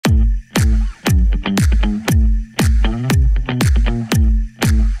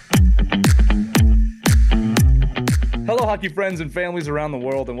hockey friends and families around the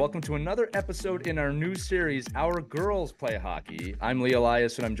world, and welcome to another episode in our new series, Our Girls Play Hockey. I'm Lee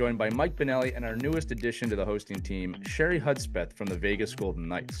Elias, and I'm joined by Mike Bonelli and our newest addition to the hosting team, Sheri Hudspeth from the Vegas Golden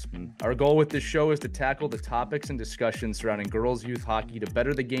Knights. Our goal with this show is to tackle the topics and discussions surrounding girls' youth hockey to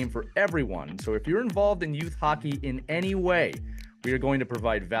better the game for everyone. So if you're involved in youth hockey in any way, we are going to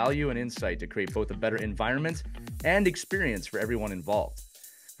provide value and insight to create both a better environment and experience for everyone involved.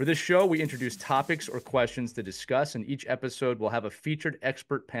 For this show, we introduce topics or questions to discuss, and each episode will have a featured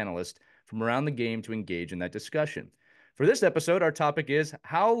expert panelist from around the game to engage in that discussion. For this episode, our topic is,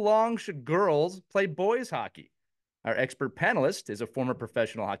 how long should girls play boys hockey? Our expert panelist is a former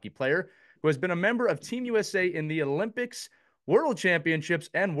professional hockey player who has been a member of Team USA in the Olympics, World Championships,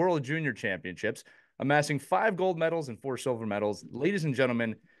 and World Junior Championships, amassing 5 gold medals and 4 silver medals. Ladies and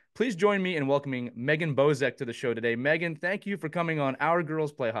gentlemen, please join me in welcoming Megan Bozek to the show today. Megan, thank you for coming on Our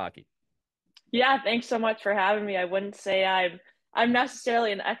Girls Play Hockey. Yeah, thanks so much for having me. I wouldn't say I'm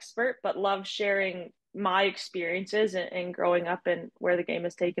necessarily an expert, but love sharing my experiences and growing up and where the game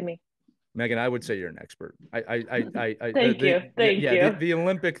has taken me. Megan, I would say you're an expert. Thank you. Thank you. The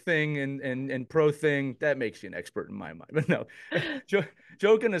Olympic thing and pro thing, that makes you an expert in my mind. But no,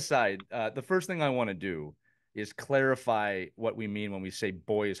 joking aside, the first thing I want to do is clarify what we mean when we say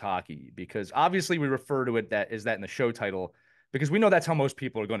boys hockey, because obviously we refer to it that in the show title, because we know that's how most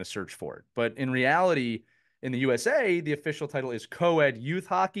people are going to search for it. But in reality, in the USA, the official title is co-ed youth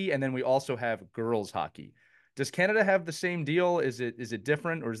hockey, and then we also have girls hockey. Does Canada have the same deal? Is it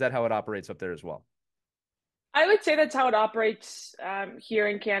different, or is that how it operates up there as well? I would say that's how it operates here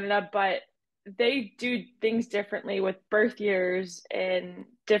in Canada, but they do things differently with birth years and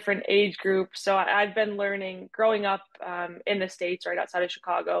different age groups. So I've been learning growing up in the States, right outside of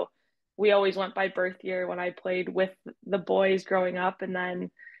Chicago. We always went by birth year when I played with the boys growing up. And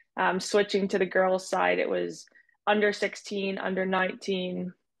then switching to the girls' side, it was under 16, under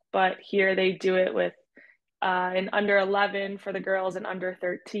 19. But here they do it with and under 11 for the girls and under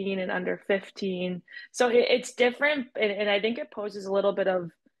 13 and under 15. So it's different. And I think it poses a little bit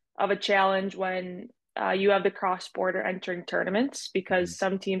of a challenge when you have the cross-border entering tournaments, because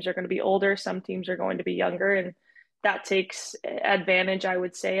some teams are going to be older, some teams are going to be younger, and that takes advantage, I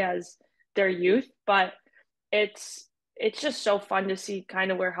would say, as their youth. But it's just so fun to see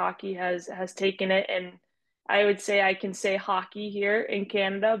kind of where hockey has taken it. And I would say I can say hockey here in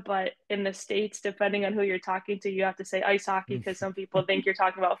Canada, but in the States, depending on who you're talking to, you have to say ice hockey, because some people think you're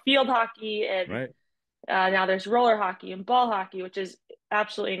talking about field hockey. And Right. Now there's roller hockey and ball hockey, which is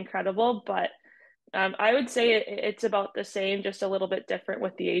absolutely incredible. But I would say it's about the same, just a little bit different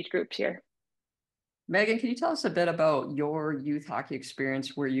with the age groups here. Megan, can you tell us a bit about your youth hockey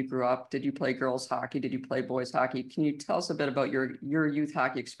experience, where you grew up? Did you play girls hockey? Did you play boys hockey? Can you tell us a bit about your youth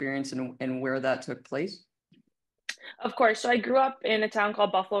hockey experience and where that took place? Of course. So I grew up in a town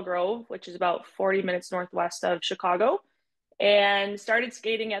called Buffalo Grove, which is about 40 minutes northwest of Chicago, and started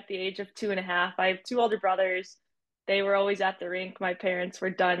skating at the age of 2.5. I have 2 older brothers. They were always at the rink. My parents were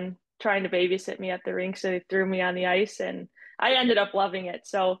done trying to babysit me at the rink, so they threw me on the ice, and I ended up loving it.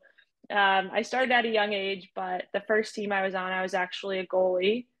 So I started at a young age, but the first team I was on, I was actually a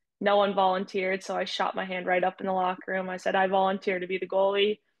goalie. No one volunteered, so I shot my hand right up in the locker room. I said, I volunteer to be the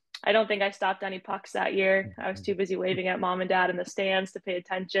goalie. I don't think I stopped any pucks that year. I was too busy waving at mom and dad in the stands to pay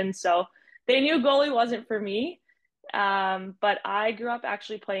attention. So they knew goalie wasn't for me. But I grew up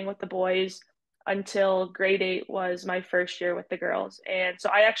actually playing with the boys until grade 8 was my first year with the girls. And so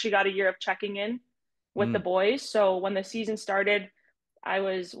I actually got a year of checking in with the boys. So when the season started, I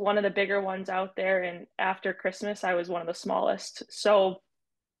was one of the bigger ones out there. And after Christmas, I was one of the smallest. So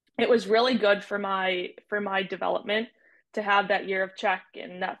it was really good for my development to have that year of check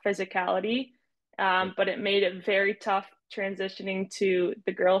and that physicality. But it made it very tough transitioning to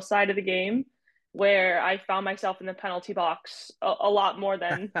the girls' side of the game, where I found myself in the penalty box a lot more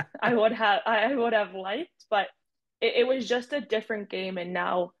than I would have liked. But it was just a different game. And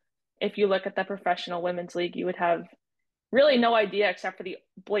now, if you look at the professional women's league, you would have really no idea except for the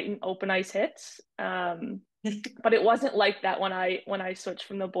blatant open ice hits. But it wasn't like that when I switched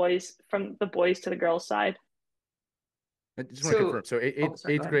from the boys to the girls' side. I just want to confirm. So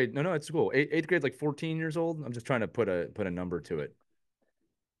eighth grade. No, it's cool. Eighth grade, like 14 years old. I'm just trying to put a number to it.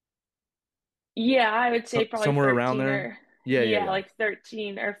 Yeah, I would say probably somewhere 13 around there. or Yeah. like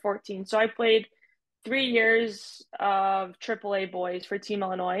 13 or 14. So I played 3 years of AAA boys for Team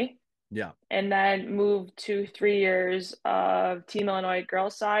Illinois. Yeah. And then moved to 3 years of Team Illinois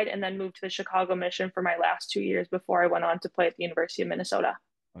girls side, and then moved to the Chicago Mission for my last 2 years before I went on to play at the University of Minnesota.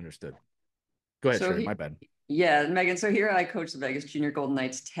 Understood. Go ahead, Sheri, my bad. Yeah, Megan. So here I coach the Vegas Junior Golden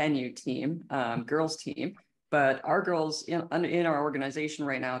Knights 10U team, girls team. But our girls in our organization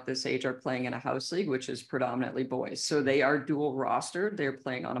right now at this age are playing in a house league, which is predominantly boys. So they are dual rostered. They're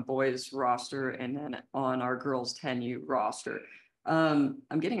playing on a boys roster and then on our girls 10U roster. I'm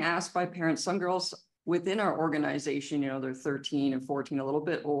getting asked by parents, some girls within our organization, they're 13 and 14, a little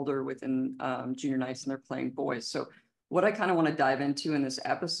bit older within junior nights, and they're playing boys. So what I kind of want to dive into in this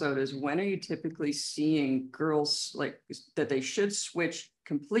episode is, when are you typically seeing girls like that they should switch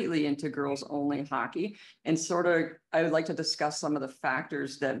completely into girls only hockey? And sort of, I would like to discuss some of the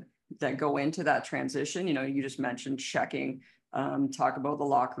factors that go into that transition. You just mentioned checking, talk about the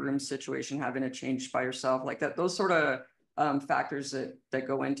locker room situation, having to change by yourself, like that, those sort of factors that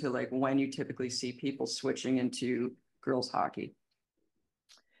go into like when you typically see people switching into girls hockey.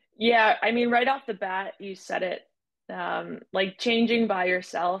 Yeah, I mean, right off the bat, you said it. Like changing by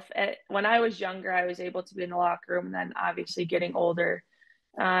yourself. When I was younger, I was able to be in the locker room, and then obviously getting older,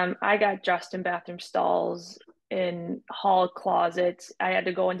 I got dressed in bathroom stalls, in hall closets. I had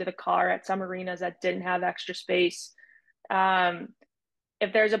to go into the car at some arenas that didn't have extra space. Um,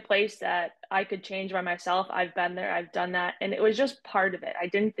 if there's a place that I could change by myself, I've been there, I've done that, and it was just part of it. I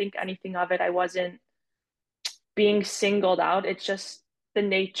didn't think anything of it. I wasn't being singled out. It's just the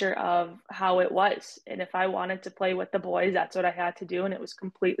nature of how it was. And if I wanted to play with the boys, that's what I had to do, and it was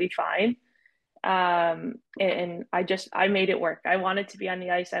completely fine. And I made it work. I wanted to be on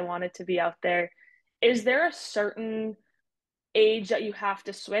the ice. I wanted to be out there. Is there a certain age that you have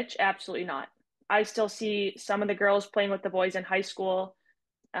to switch? Absolutely not. I still see some of the girls playing with the boys in high school.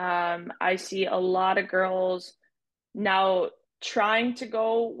 I see a lot of girls now trying to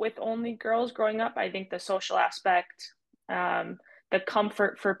go with only girls growing up. I think the social aspect, the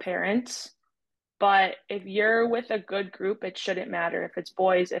comfort for parents. But if you're with a good group, it shouldn't matter if it's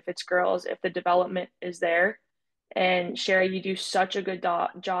boys, if it's girls, if the development is there. And Sheri, you do such a good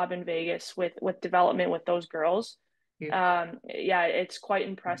job in Vegas with development with those girls. Yeah, it's quite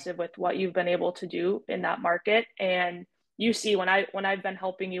impressive with what you've been able to do in that market. And you see, when I've been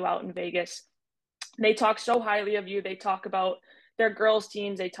helping you out in Vegas, they talk so highly of you. They talk about their girls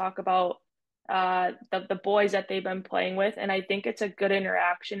teams. They talk about the boys that they've been playing with. And I think it's a good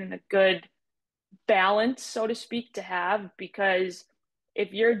interaction and a good balance, so to speak, to have, because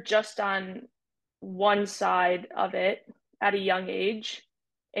if you're just on one side of it at a young age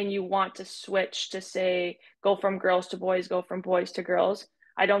and you want to switch to, say, go from girls to boys, go from boys to girls,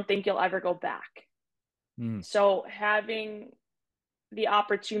 I don't think you'll ever go back. So having the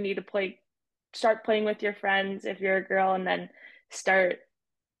opportunity to start playing with your friends if you're a girl, and then start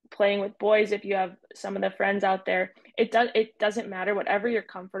playing with boys if you have some of the friends out there, it doesn't matter, whatever you're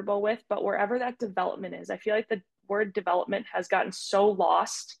comfortable with, but wherever that development is. I feel like the word development has gotten so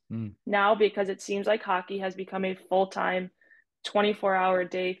lost now, because it seems like hockey has become a full-time 24-hour a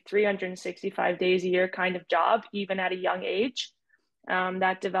day, 365 days a year kind of job, even at a young age.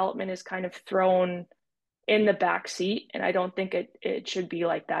 That development is kind of thrown in the back seat, and I don't think it should be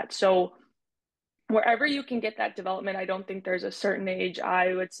like that. So wherever you can get that development, I don't think there's a certain age.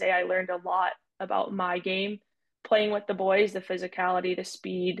 I would say I learned a lot about my game playing with the boys, the physicality, the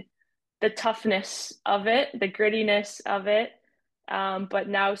speed, the toughness of it, the grittiness of it. But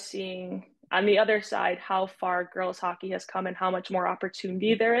now seeing on the other side how far girls hockey has come and how much more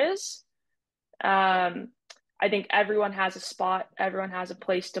opportunity there is. I think everyone has a spot, everyone has a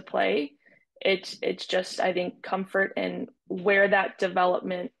place to play. It's just, I think, comfort and where that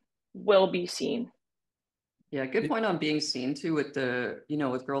development will be seen. Yeah, good point on being seen too with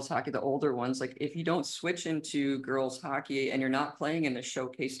with girls hockey, the older ones. Like if you don't switch into girls hockey and you're not playing in the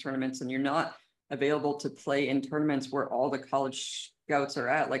showcase tournaments and you're not available to play in tournaments where all the college scouts are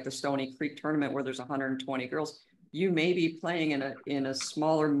at, like the Stony Creek tournament where there's 120 girls, you may be playing in a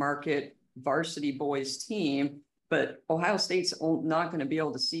smaller market varsity boys team, but Ohio State's not going to be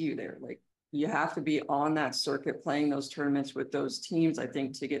able to see you there. Like you have to be on that circuit playing those tournaments with those teams, I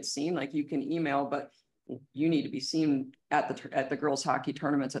think, to get seen. Like you can email, but you need to be seen at the girls hockey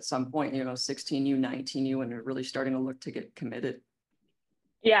tournaments at some point, 16U, 19U, and they're really starting to look to get committed.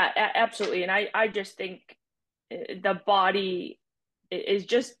 Yeah, absolutely. And I just think the body is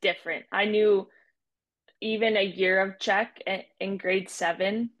just different. I knew even a year of Czech in grade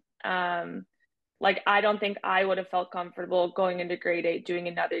 7, like I don't think I would have felt comfortable going into grade 8 doing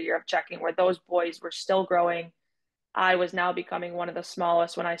another year of checking, where those boys were still growing. I was now becoming one of the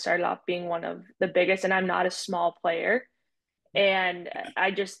smallest when I started off being one of the biggest, and I'm not a small player. And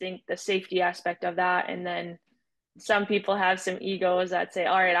I just think the safety aspect of that. And then some people have some egos that say,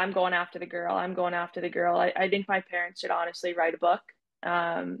 all right, I'm going after the girl. I'm going after the girl. I think my parents should honestly write a book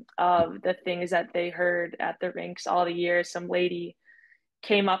of the things that they heard at the rinks all the years. Some lady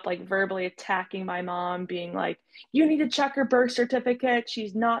came up like verbally attacking my mom, being like, you need to check her birth certificate.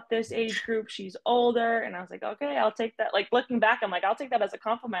 She's not this age group. She's older. And I was like, okay, I'll take that. Like looking back, I'm like, I'll take that as a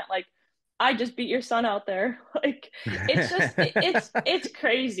compliment. Like, I just beat your son out there. Like, it's just, it's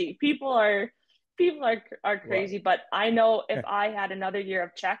crazy. People are crazy, but I know if I had another year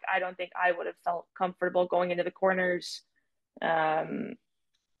of check, I don't think I would have felt comfortable going into the corners,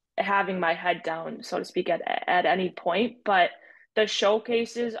 having my head down, so to speak, at any point. But the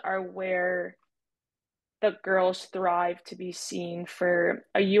showcases are where the girls thrive to be seen for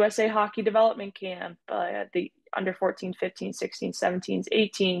a USA hockey development camp, the under 14, 15, 16, 17s,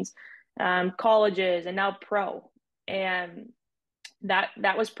 18s, colleges, and now pro. And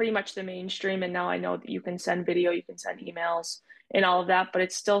that was pretty much the mainstream. And now I know that you can send video, you can send emails and all of that, but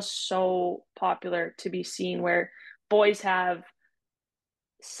it's still so popular to be seen, where boys have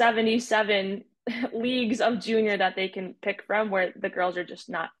 77 leagues of junior that they can pick from, where the girls are just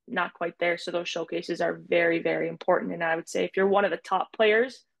not quite there. So those showcases are very, very important. And I would say if you're one of the top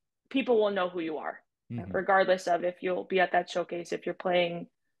players, people will know who you are, regardless of if you'll be at that showcase, if you're playing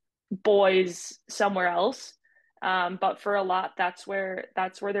boys somewhere else. But for a lot, that's where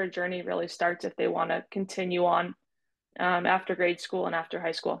their journey really starts if they want to continue on after grade school and after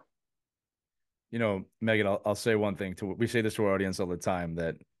high school. You know, Megan, I'll say one thing we say this to our audience all the time,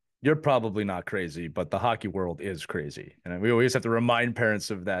 that you're probably not crazy, but the hockey world is crazy. And we always have to remind parents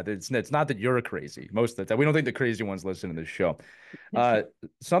of that. It's not that you're crazy most of the time. We don't think the crazy ones listen to this show.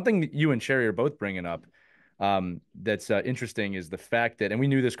 Something that you and Sheri are both bringing up that's interesting is the fact that, and we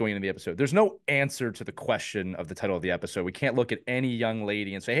knew this going into the episode, there's no answer to the question of the title of the episode. We can't look at any young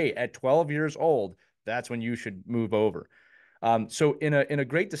lady and say, hey, at 12 years old, that's when you should move over. So in a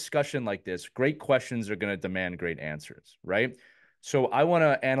great discussion like this, great questions are going to demand great answers, right? So I want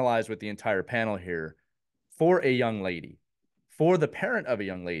to analyze with the entire panel here, for a young lady, for the parent of a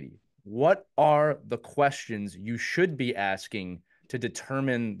young lady, what are the questions you should be asking to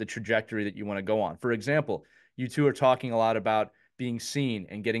determine the trajectory that you want to go on? For example, you two are talking a lot about being seen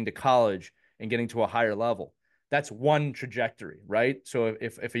and getting to college and getting to a higher level. That's one trajectory, right? So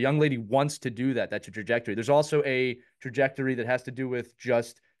if a young lady wants to do that, that's a trajectory. There's also a trajectory that has to do with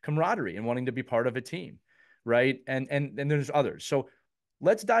just camaraderie and wanting to be part of a team, right? And there's others. So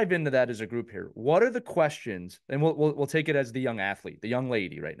let's dive into that as a group here. What are the questions? And we'll take it as the young athlete, the young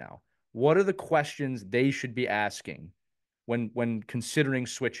lady right now. What are the questions they should be asking when considering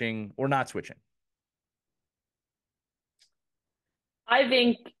switching or not switching? I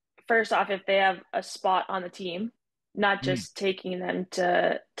think first off, if they have a spot on the team, not just taking them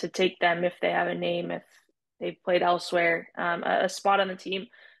to take them if they have a name, if they've played elsewhere, a spot on the team.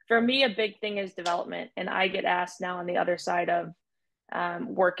 For me, a big thing is development. And I get asked now on the other side of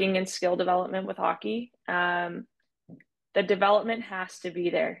working in skill development with hockey. The development has to be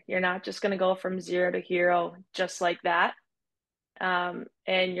there. You're not just going to go from zero to hero just like that.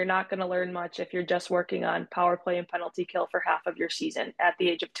 And you're not going to learn much if you're just working on power play and penalty kill for half of your season at the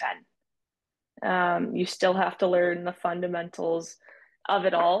age of 10. You still have to learn the fundamentals of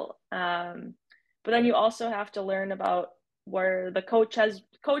it all. But then you also have to learn about where the coach has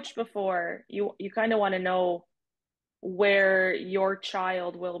coached before. You kind of want to know where your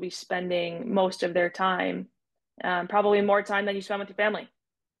child will be spending most of their time, probably more time than you spend with your family.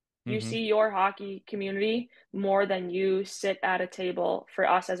 You see your hockey community more than you sit at a table. For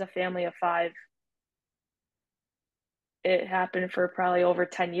us as a family of 5, it happened for probably over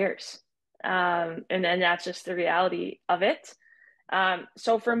 10 years. And then that's just the reality of it.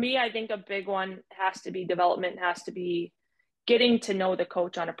 So for me, I think a big one has to be development, has to be getting to know the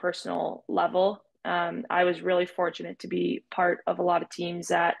coach on a personal level. I was really fortunate to be part of a lot of teams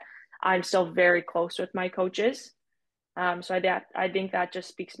that I'm still very close with my coaches. So I think that just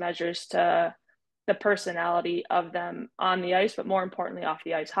speaks measures to the personality of them on the ice, but more importantly off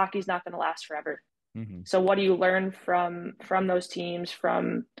the ice. Hockey's not going to last forever. So what do you learn from those teams,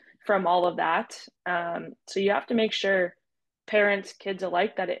 from all of that? So you have to make sure parents, kids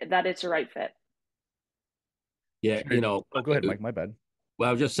alike, that it's a right fit. Yeah, you know. Oh, go ahead, Mike. My bad. Well,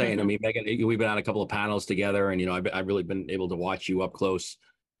 I was just saying, I mean, Megan, we've been on a couple of panels together, and, you know, I've really been able to watch you up close,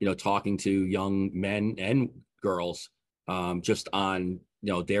 you know, talking to young men and girls, just on,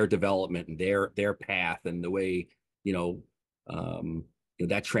 you know, their development and their path and the way, you know,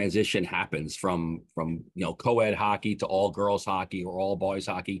 that transition happens from, you know, co-ed hockey to all girls hockey or all boys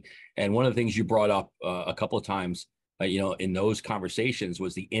hockey. And one of the things you brought up a couple of times, you know, in those conversations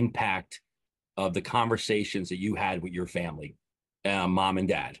was the impact of the conversations that you had with your family, mom and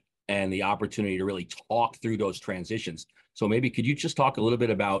dad, and the opportunity to really talk through those transitions. So maybe could you just talk a little bit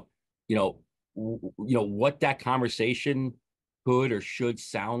about, you know, what that conversation could or should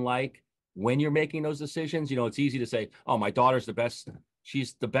sound like when you're making those decisions. You know, it's easy to say, oh, my daughter's the best.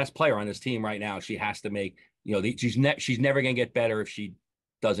 She's the best player on this team right now. She has to make, you know, she's never going to get better if she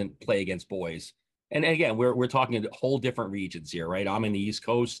doesn't play against boys. And again, we're talking whole different regions here, right? I'm in the East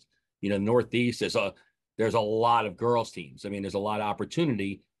Coast, you know, Northeast. There's a lot of girls teams. I mean, there's a lot of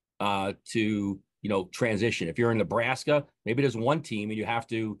opportunity to, you know, transition. If you're in Nebraska, maybe there's one team and you have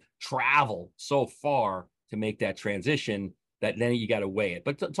to travel so far to make that transition that then you got to weigh it.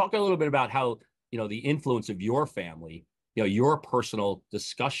 But talk a little bit about how, you know, the influence of your family, you know, your personal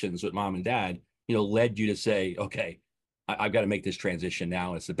discussions with mom and dad, you know, led you to say, okay, I've got to make this transition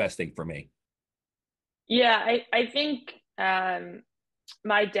now. It's the best thing for me. Yeah, I think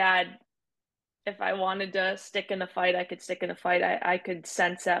my dad, if I wanted to stick in the fight, I could stick in the fight. I could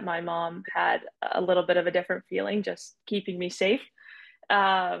sense that my mom had a little bit of a different feeling, just keeping me safe.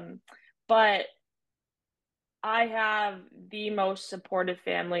 But I have the most supportive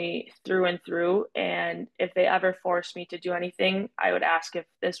family through and through. And if they ever forced me to do anything, I would ask if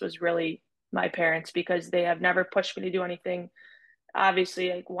this was really my parents, because they have never pushed me to do anything.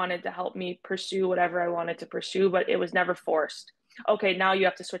 Obviously, like, wanted to help me pursue whatever I wanted to pursue, but it was never forced. Okay, now you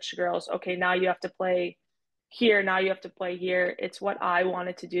have to switch to girls. Okay, now you have to play here. Now you have to play here. It's what I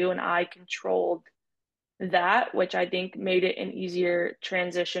wanted to do, and I controlled that, which I think made it an easier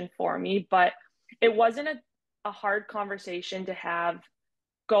transition for me. But it wasn't a hard conversation to have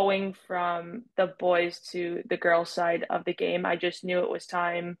going from the boys to the girls side of the game. I just knew it was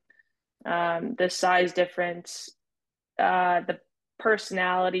time. The size difference, the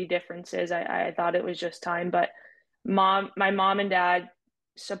personality differences, I thought it was just time. But my mom and dad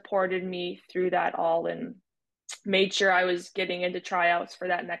supported me through that all and made sure I was getting into tryouts for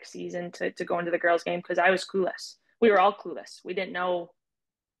that next season to go into the girls game, because I was clueless. We were all clueless. We didn't know,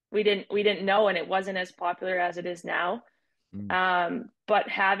 and it wasn't as popular as it is now. But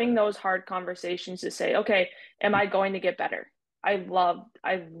having those hard conversations to say, okay, am I going to get better? I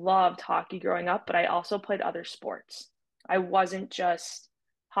loved hockey growing up, but I also played other sports. I wasn't just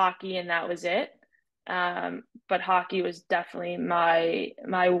hockey and that was it. But hockey was definitely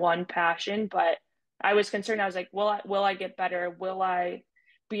my one passion. But I was concerned. I was like, will I get better? Will I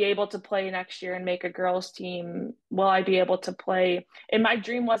be able to play next year and make a girls team? Will I be able to play? And my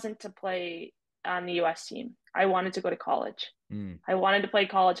dream wasn't to play on the US team. I wanted to go to college. I wanted to play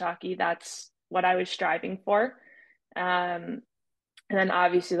college hockey. That's what I was striving for. And then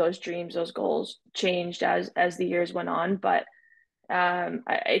obviously those dreams, those goals changed as the years went on. But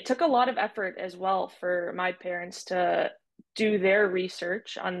it took a lot of effort as well for my parents to do their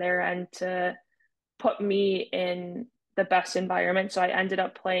research on their end to put me in the best environment. So I ended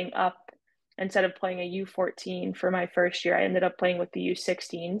up playing up, instead of playing a U14 for my first year, I ended up playing with the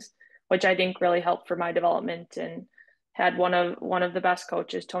U16s, which I think really helped for my development, and had one of the best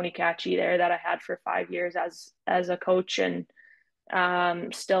coaches, Tony Cacci, there that I had for 5 years as a coach, and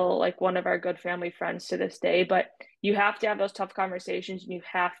still like one of our good family friends to this day. But you have to have those tough conversations, and you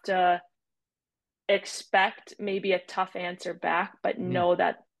have to expect maybe a tough answer back, but know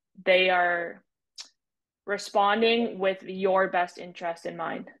that they are responding with your best interest in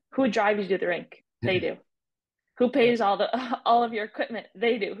mind. Who drives you to the rink? They do. Who pays all of your equipment?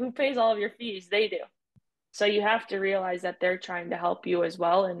 They do. Who pays all of your fees? They do. So you have to realize that they're trying to help you as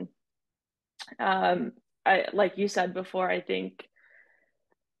well. And I, like you said before, I think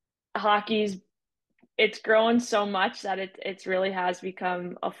it's grown so much that it's really has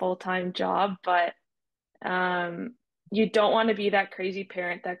become a full-time job. But you don't want to be that crazy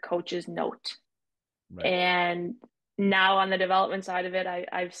parent that coaches note. Right. And now on the development side of it,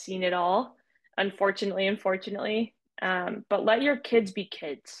 I've seen it all, unfortunately. But let your kids be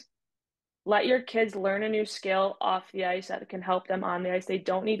kids. Let your kids learn a new skill off the ice that can help them on the ice. They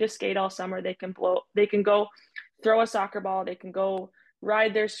don't need to skate all summer. They can go throw a soccer ball. They can go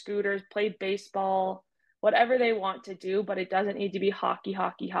ride their scooters, play baseball, whatever they want to do. But it doesn't need to be hockey,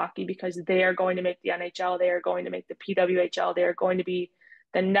 because they are going to make the NHL. They are going to make the PWHL. They are going to be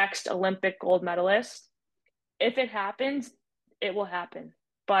the next Olympic gold medalist. If it happens, it will happen.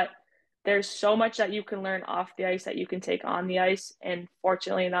 But there's so much that you can learn off the ice that you can take on the ice. And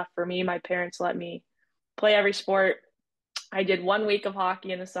fortunately enough for me, my parents let me play every sport. I did 1 week of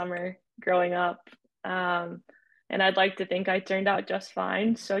hockey in the summer growing up. And I'd like to think I turned out just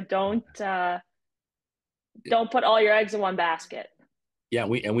fine. So don't put all your eggs in one basket. Yeah,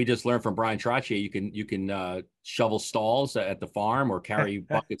 we just learned from Brian Trottier, you can shovel stalls at the farm or carry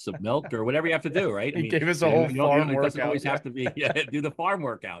buckets of milk or whatever you have to do, right? He gave us a whole farm workout. It doesn't always have to be do the farm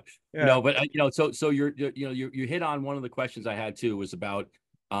workout. Yeah. No, but so you hit on one of the questions I had too, was about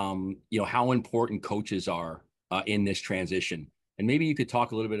how important coaches are in this transition. And maybe you could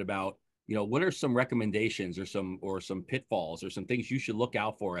talk a little bit about, what are some recommendations or some pitfalls or some things you should look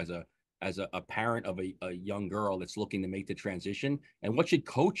out for as a parent of a young girl that's looking to make the transition, and what should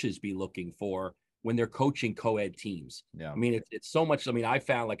coaches be looking for when they're coaching co-ed teams? Yeah. I mean, it's so much. I mean, I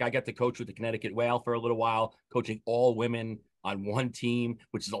found, like, I got to coach with the Connecticut Whale for a little while, coaching all women on one team,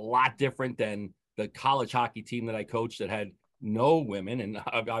 which is a lot different than the college hockey team that I coached that had no women and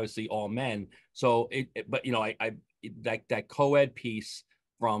obviously all men. So but that co-ed piece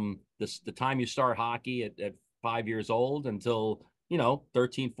from the time you start hockey at 5 years old until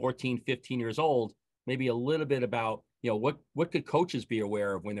 13, 14, 15 years old, maybe a little bit about what could coaches be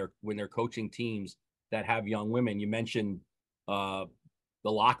aware of when they're coaching teams that have young women. You mentioned the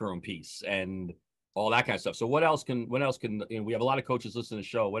locker room piece and all that kind of stuff. So what else can we have a lot of coaches listening to the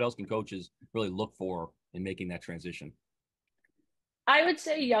show. What else can coaches really look for in making that transition? I would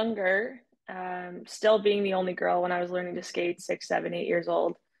say younger, still being the only girl when I was learning to skate, 6, 7, 8 years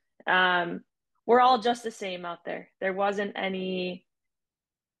old. We're all just the same out there. There wasn't any,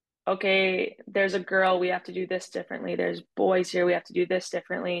 okay, there's a girl, we have to do this differently. There's boys here, we have to do this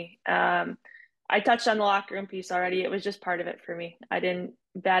differently. I touched on the locker room piece already. It was just part of it for me. I didn't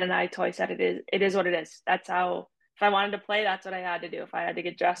bat an eye twice at it. It is what it is. That's how, if I wanted to play, that's what I had to do. If I had to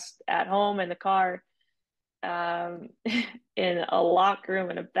get dressed at home, in the car, in a locker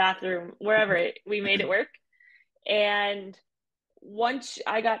room, in a bathroom, wherever, we made it work. And once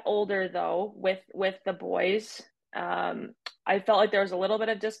I got older, though, with the boys, I felt like there was a little bit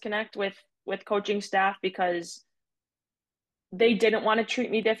of disconnect with coaching staff because they didn't want to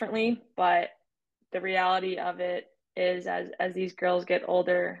treat me differently. But the reality of it is, as these girls get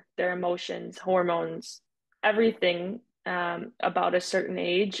older, their emotions, hormones, everything about a certain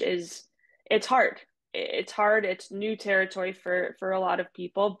age it's hard. It's hard. It's new territory for a lot of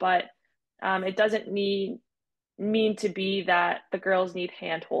people, but it doesn't mean to be that the girls need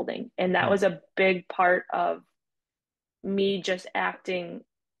hand holding. And that was a big part of me just acting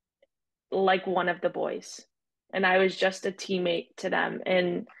like one of the boys. And I was just a teammate to them.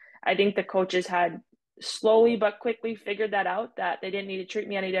 And I think the coaches had slowly but quickly figured that out, that they didn't need to treat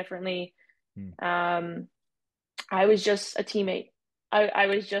me any differently. I was just a teammate. I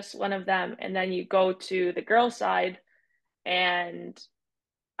was just one of them. And then you go to the girl side, and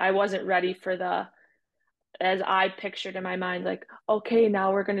I wasn't ready for as I pictured in my mind, like, okay,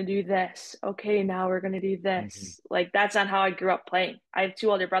 now we're going to do this. Okay, now we're going to do this. Like, that's not how I grew up playing. I have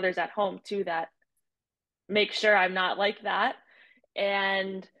 2 older brothers at home too that make sure I'm not like that.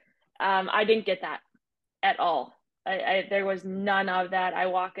 And I didn't get that at all. There was none of that. I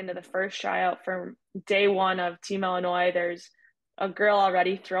walk into the first tryout from day 1 of Team Illinois. There's a girl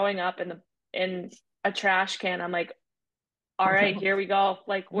already throwing up in a trash can. I'm like, all right, here we go.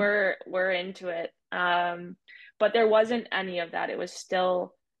 Like, we're into it. But there wasn't any of that. It was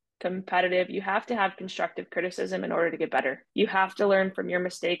still competitive. You have to have constructive criticism in order to get better. You have to learn from your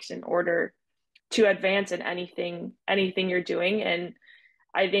mistakes in order to advance in anything you're doing. And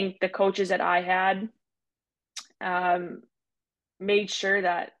I think the coaches that I had made sure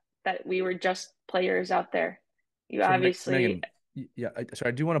that we were just players out there. You obviously, Megan, yeah. So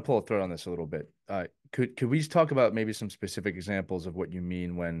I do want to pull a thread on this a little bit. Could we just talk about maybe some specific examples of what you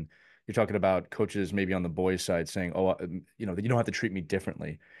mean when you're talking about coaches maybe on the boys' side saying, "Oh, you don't have to treat me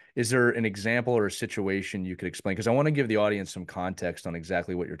differently." Is there an example or a situation you could explain? Because I want to give the audience some context on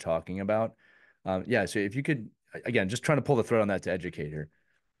exactly what you're talking about. Yeah. So if you could, again, just trying to pull the thread on that to educate here.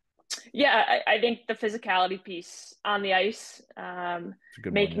 Yeah, I think the physicality piece on the ice,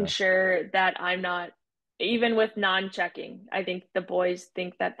 making sure that I'm not, even with non-checking. I think the boys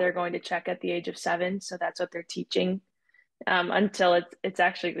think that they're going to check at the age of 7, so that's what they're teaching until it's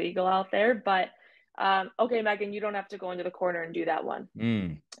actually legal out there. But okay, Megan, you don't have to go into the corner and do that one.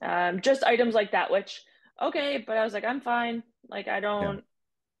 Just items like that, which, okay, but I was like, I'm fine. Like, I don't. Yeah.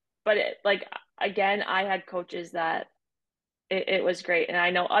 But like, again, I had coaches that it was great. And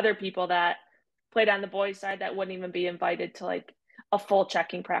I know other people that played on the boys' side that wouldn't even be invited to like a full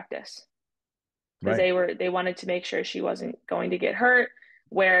checking practice because they wanted to make sure she wasn't going to get hurt.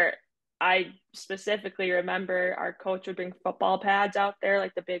 Where I specifically remember our coach would bring football pads out there,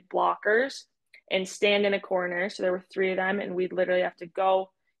 like the big blockers, and stand in a corner. So there were 3 of them, and we'd literally have to go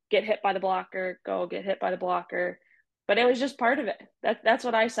get hit by the blocker, go get hit by the blocker. But it was just part of it. That's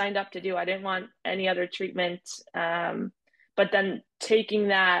what I signed up to do. I didn't want any other treatment. But then taking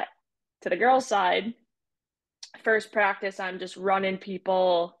that to the girls' side, first practice, I'm just running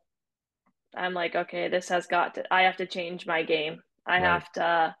people. I'm like, okay, I have to change my game. I have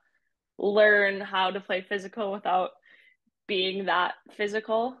to learn how to play physical without being that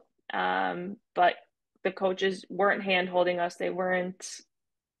physical. But the coaches weren't hand holding us. They weren't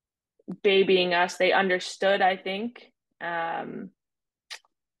babying us. They understood, I think.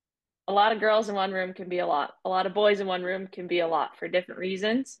 A lot of girls in one room can be a lot. A lot of boys in one room can be a lot for different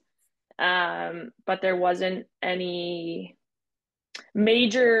reasons. But there wasn't any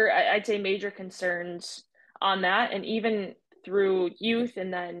major, I'd say major concerns on that. And even through youth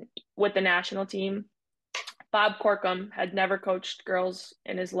and then with the national team, Bob Corkum had never coached girls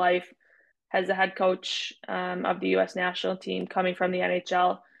in his life, as the head coach of the U.S. national team coming from the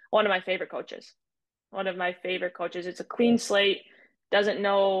NHL. One of my favorite coaches. One of my favorite coaches. It's a clean slate, doesn't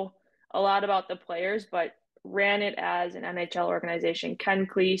know a lot about the players, but ran it as an NHL organization. Ken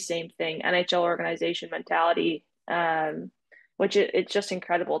Klee, same thing, NHL organization mentality, which it's just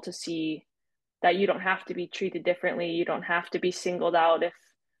incredible to see that you don't have to be treated differently. You don't have to be singled out if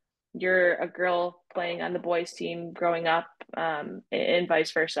you're a girl playing on the boys team growing up, and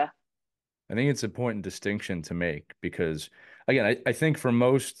vice versa. I think it's an important distinction to make because, again, I think for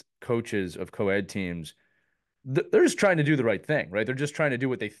most coaches of co-ed teams, they're just trying to do the right thing, right? They're just trying to do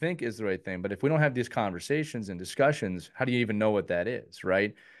what they think is the right thing. But if we don't have these conversations and discussions, how do you even know what that is,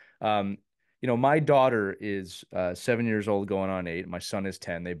 right? My daughter is 7 years old, going on 8. My son is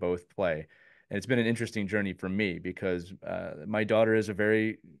 10. They both play. And it's been an interesting journey for me because my daughter is a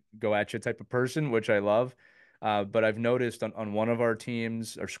very go at you type of person, which I love. But I've noticed on one of our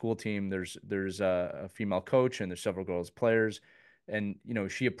teams, our school team, there's a female coach and there's several girls players. And,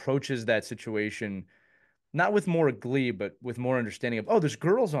 she approaches that situation not with more glee, but with more understanding of, oh, there's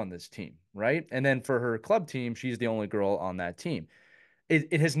girls on this team, right? And then for her club team, she's the only girl on that team.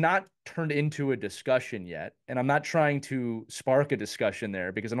 It has not turned into a discussion yet, and I'm not trying to spark a discussion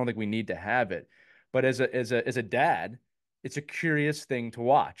there because I don't think we need to have it. But as a dad, it's a curious thing to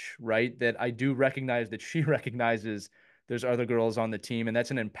watch, right? That I do recognize that she recognizes there's other girls on the team, and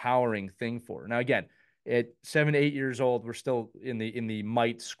that's an empowering thing for her. Now, again, at 7, 8 years old, we're still in the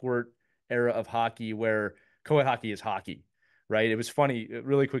might squirt era of hockey where co-ed hockey is hockey, right? It was funny, a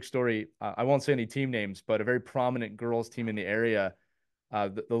really quick story. I won't say any team names, but a very prominent girls team in the area,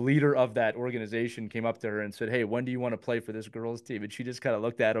 the leader of that organization came up to her and said, "Hey, when do you want to play for this girls team?" And she just kind of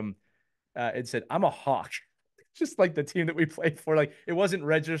looked at him and said, "I'm a Hawk." Just like the team that we played for. Like it wasn't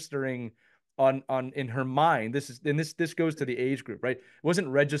registering on in her mind. This goes to the age group, right? It wasn't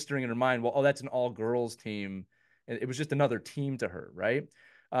registering in her mind, well, oh, that's an all girls team. And it was just another team to her, right?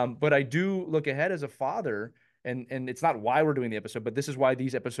 But I do look ahead as a father, and it's not why we're doing the episode, but this is why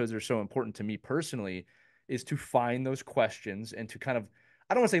these episodes are so important to me personally, is to find those questions and to kind of,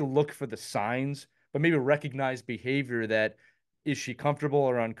 I don't want to say look for the signs, but maybe recognize behavior that is she comfortable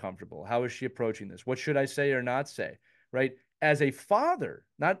or uncomfortable? How is she approaching this? What should I say or not say? Right? As a father,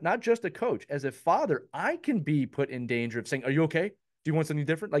 not just a coach, as a father, I can be put in danger of saying, "Are you okay? Do you want something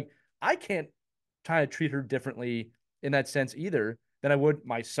different?" Like I can't try to treat her differently in that sense either than I would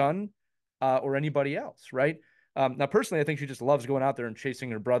my son or anybody else, right? Now, personally, I think she just loves going out there and chasing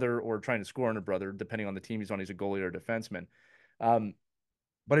her brother or trying to score on her brother, depending on the team he's on. He's a goalie or a defenseman.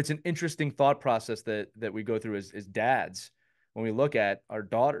 But it's an interesting thought process that we go through as dads when we look at our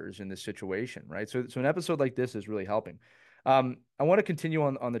daughters in this situation, right? So an episode like this is really helping. I want to continue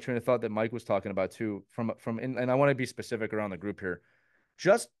on the train of thought that Mike was talking about too, and I want to be specific around the group here.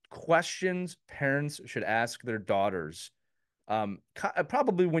 Just questions parents should ask their daughters.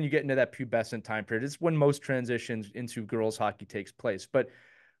 Probably when you get into that pubescent time period, it's when most transitions into girls hockey takes place. But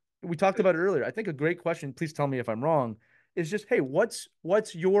we talked about it earlier. I think a great question, please tell me if I'm wrong, is just, hey, what's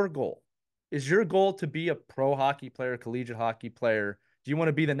your goal? Is your goal to be a pro hockey player, collegiate hockey player? Do you want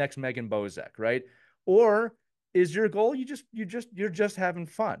to be the next Megan Bozek, right? Or is your goal you're just having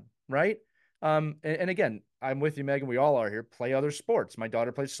fun, right? And again, I'm with you, Megan. We all are here. Play other sports. My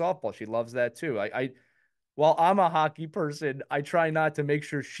daughter plays softball. She loves that too. While I'm a hockey person, I try not to make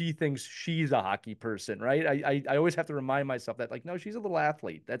sure she thinks she's a hockey person, right? I always have to remind myself that, like, no, she's a little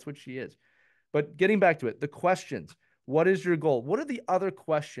athlete. That's what she is. But getting back to it, the questions. What is your goal? What are the other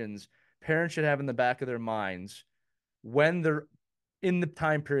questions parents should have in the back of their minds when they're in the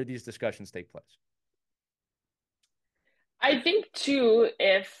time period these discussions take place? I think too,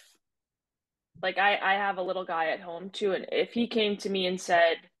 if like I have a little guy at home too, and if he came to me and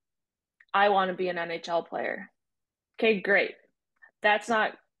said, "I want to be an NHL player," okay, great. That's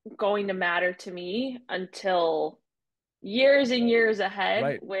not going to matter to me until years and years ahead,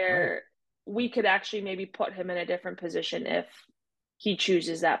 Right. where we could actually maybe put him in a different position if he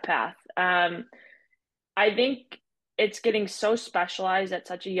chooses that path. I think it's getting so specialized at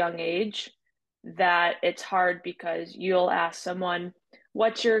such a young age that it's hard because you'll ask someone,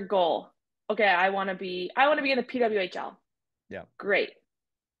 "What's your goal?" Okay, I want to be in the PWHL. Yeah. Great.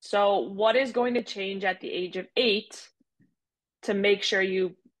 So what is going to change at the age of 8 to make sure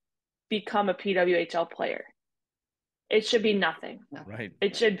you become a PWHL player? It should be nothing. Right.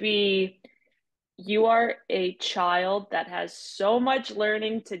 It should be you are a child that has so much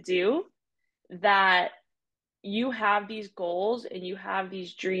learning to do that you have these goals and you have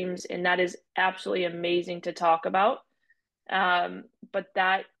these dreams, and that is absolutely amazing to talk about. But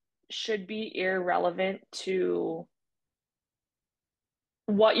that should be irrelevant to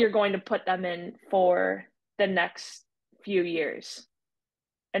what you're going to put them in for the next few years.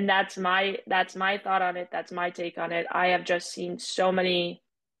 And that's my thought on it. That's my take on it. I have just seen so many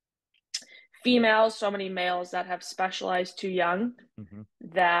females, so many males that have specialized too young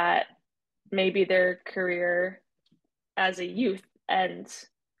that maybe their career as a youth ends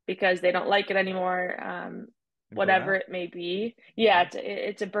because they don't like it anymore. Whatever it may be. Yeah,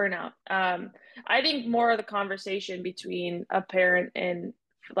 it's a burnout. I think more of the conversation between a parent and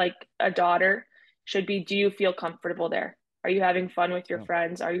like a daughter should be, do you feel comfortable there? Are you having fun with your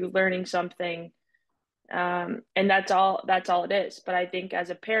friends? Are you learning something? And that's all it is. But I think as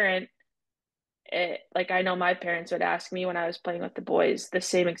a parent, like I know my parents would ask me when I was playing with the boys the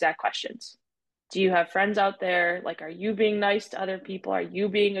same exact questions. Do you have friends out there? Like, are you being nice to other people? Are you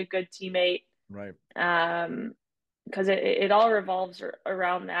being a good teammate? Right. Because it all revolves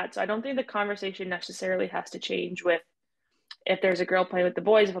around that. So I don't think the conversation necessarily has to change with if there's a girl playing with the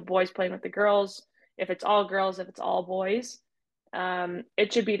boys, if a boy's playing with the girls, if it's all girls, if it's all boys.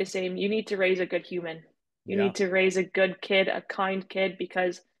 It should be the same. You need to raise a good human. You need to raise a good kid, a kind kid,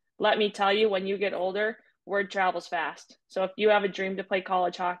 because let me tell you, when you get older, word travels fast. So if you have a dream to play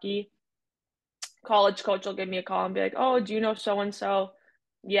college hockey, college coach will give me a call and be like, "Oh, do you know so and so?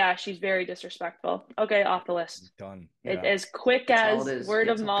 Yeah, she's very disrespectful. Okay, off the list." Done. It as quick That's all as it is. word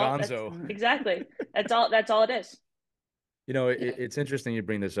of It's mouth. Gonzo. Exactly. That's all it is. You know, it's interesting you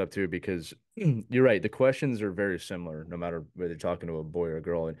bring this up too, because you're right. The questions are very similar, no matter whether you're talking to a boy or a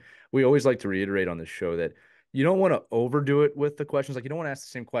girl. And we always like to reiterate on this show that you don't want to overdo it with the questions. Like, you don't want to ask the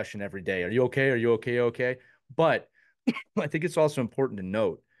same question every day. Are you okay? Are you okay? Okay. But I think it's also important to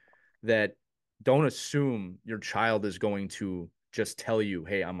note that don't assume your child is going to just tell you,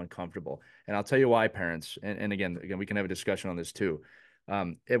 hey, I'm uncomfortable. And I'll tell you why, parents. And again, we can have a discussion on this too.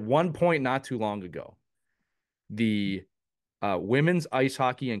 At one point, not too long ago, the women's ice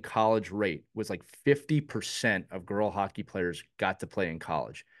hockey in college rate was like 50% of girl hockey players got to play in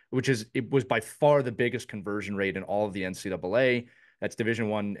college, it was by far the biggest conversion rate in all of the NCAA. That's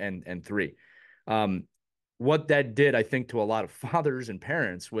Division I and III. What that did, I think, to a lot of fathers and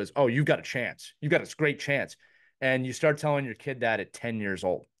parents was, oh, you've got a chance. You've got a great chance. And you start telling your kid that at 10 years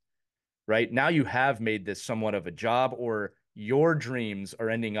old, right? Now you have made this somewhat of a job, or your dreams are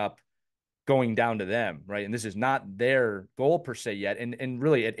ending up going down to them, right? And this is not their goal per se yet. And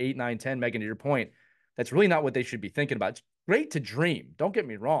really at 8, 9, 10, Megan, to your point, that's really not what they should be thinking about. It's great to dream. Don't get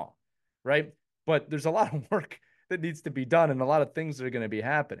me wrong, right? But there's a lot of work that needs to be done and a lot of things that are going to be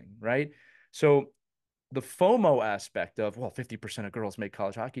happening, right? So the FOMO aspect of, well, 50% of girls make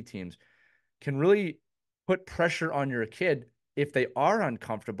college hockey teams can really put pressure on your kid if they are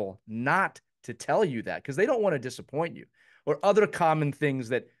uncomfortable not to tell you that, because they don't want to disappoint you. Or other common things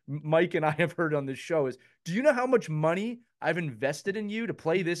that Mike and I have heard on this show is, do you know how much money I've invested in you to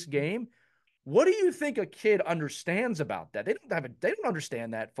play this game? What do you think a kid understands about that? They don't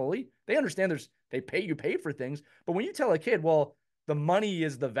understand that fully. They understand you pay for things. But when you tell a kid, well, the money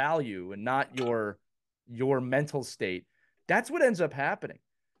is the value and not your mental state, that's what ends up happening.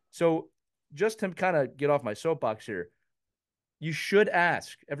 So just to kind of get off my soapbox here, you should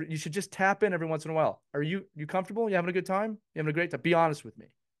ask. You should just tap in every once in a while. Are you comfortable? You having a good time? You having a great time? Be honest with me,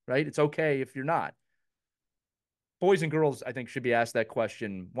 right? It's okay if you're not. Boys and girls, I think, should be asked that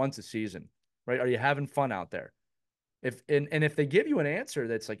question once a season, right? Are you having fun out there? If they give you an answer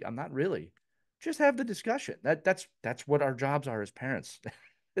that's like, I'm not really, just have the discussion. That's what our jobs are as parents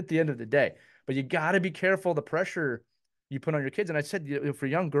at the end of the day. But you got to be careful the pressure you put on your kids. And I said, for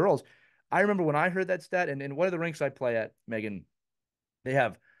young girls, I remember when I heard that stat, and one of the rinks I play at, Megan, they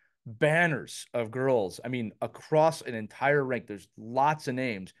have banners of girls. I mean, across an entire rink, there's lots of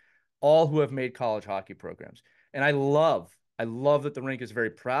names, all who have made college hockey programs. And I love that the rink is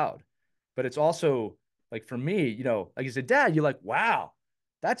very proud. But it's also like, for me, like as a dad, you're like, wow,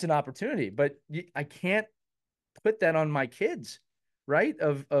 that's an opportunity. But I can't put that on my kids, right?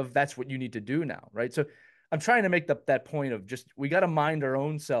 Of that's what you need to do now, right? So I'm trying to make that point of just, we got to mind our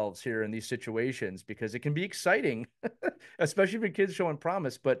own selves here in these situations, because it can be exciting, especially for kids showing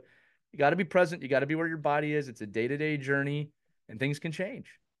promise, but you got to be present. You got to be where your body is. It's a day-to-day journey and things can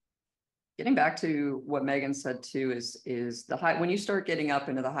change. Getting back to what Megan said too is the high, when you start getting up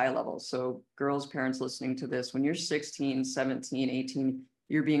into the high levels. So girls, parents listening to this, when you're 16, 17, 18,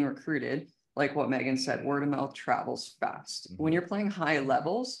 you're being recruited. Like what Megan said, word of mouth travels fast. When you're playing high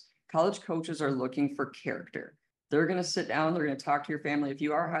levels, college coaches are looking for character. They're going to sit down, they're going to talk to your family. If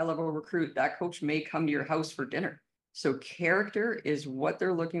you are a high level recruit, that coach may come to your house for dinner. So character is what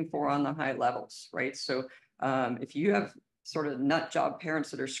they're looking for on the high levels, right? So if you have sort of nut job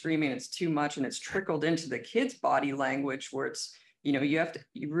parents that are screaming it's too much and it's trickled into the kids' body language where it's, you know, you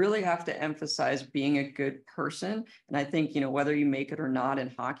really have to emphasize being a good person. And I think, you know, whether you make it or not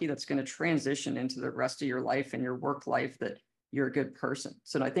in hockey, that's going to transition into the rest of your life and your work life, that you're a good person.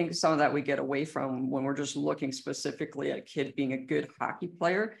 So I think some of that we get away from when we're just looking specifically at a kid being a good hockey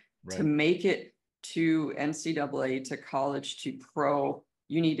player. Right. To make it to NCAA, to college, to pro,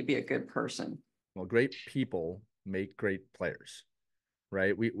 you need to be a good person. Well, great people make great players,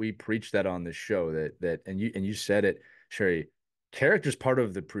 right? We preach that on this show, that and you said it, Sheri, character is part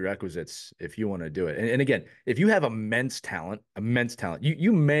of the prerequisites if you want to do it. And again, if you have immense talent,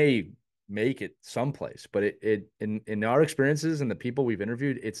 you may make it someplace, but it in our experiences and the people we've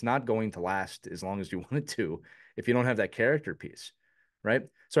interviewed, it's not going to last as long as you want it to if you don't have that character piece, right?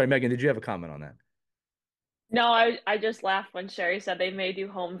 Sorry, Megan, did you have a comment on that? No, I just laughed when Sheri said they may do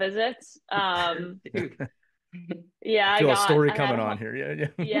home visits. Yeah, I feel a story coming on here. Yeah.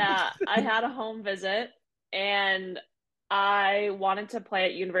 Yeah, I had a home visit and I wanted to play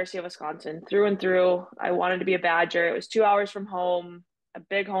at University of Wisconsin through and through. I wanted to be a Badger. It was 2 hours from home, a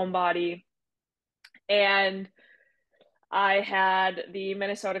big homebody. And I had the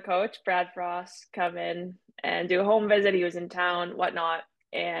Minnesota coach, Brad Frost, come in and do a home visit. He was in town, whatnot,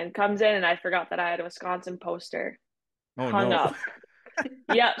 and comes in and I forgot that I had a Wisconsin poster hung up.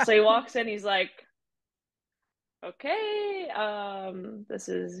 Yep. So he walks in, he's like, okay, this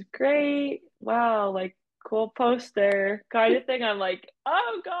is great. Wow, like cool poster kind of thing. I'm like,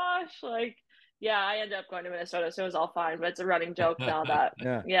 oh gosh, like, yeah, I ended up going to Minnesota, so it was all fine. But it's a running joke now that,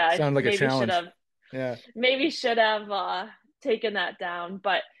 yeah, sounds like a challenge. Maybe should have taken that down.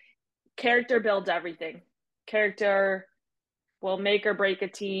 But character builds everything. Character will make or break a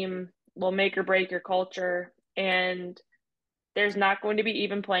team, will make or break your culture, and there's not going to be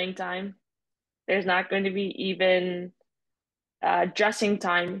even playing time. There's not going to be even dressing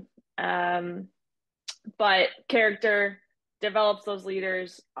time. But character develops those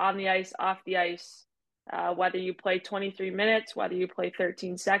leaders on the ice, off the ice. Whether you play 23 minutes, whether you play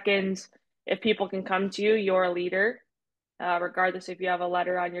 13 seconds, if people can come to you, you're a leader, regardless if you have a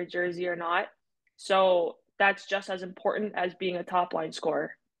letter on your jersey or not. So that's just as important as being a top line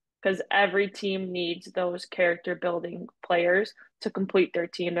scorer, because every team needs those character building players to complete their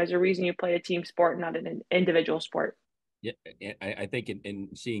team. There's a reason you play a team sport, not an individual sport. Yeah, I think in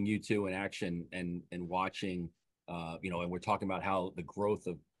seeing you two in action and watching, you know, and we're talking about how the growth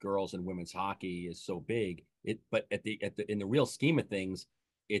of girls and women's hockey is so big. But in the real scheme of things,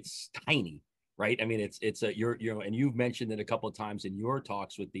 it's tiny, right? I mean, it's you're and you've mentioned it a couple of times in your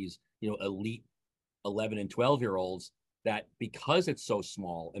talks with these, you know, elite 11 and 12-year-olds, that because it's so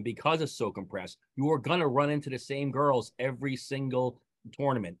small and because it's so compressed, you are going to run into the same girls every single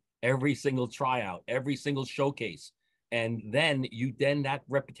tournament, every single tryout, every single showcase. And then that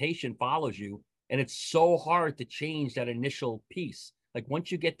reputation follows you. And it's so hard to change that initial piece. Like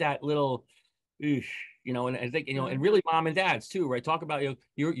once you get that little, you know, and I think, you know, and really mom and dads too, right? Talk about, you know,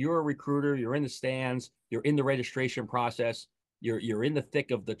 you're a recruiter, you're in the stands, you're in the registration process, you're in the thick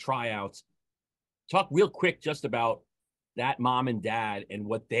of the tryouts. Talk real quick just about that mom and dad and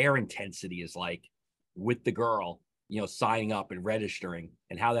what their intensity is like with the girl, you know, signing up and registering,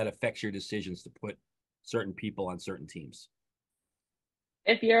 and how that affects your decisions to put certain people on certain teams.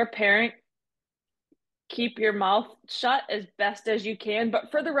 If you're a parent, keep your mouth shut as best as you can,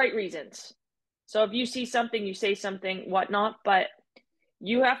 but for the right reasons. So if you see something, you say something, whatnot, but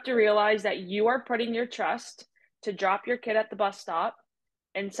you have to realize that you are putting your trust to drop your kid at the bus stop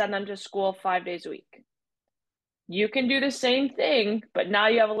and send them to school 5 days a week. You can do the same thing, but now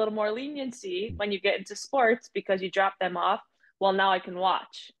you have a little more leniency when you get into sports because you drop them off. Well, now I can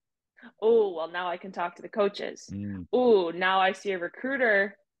watch. Oh, well, now I can talk to the coaches. Oh, now I see a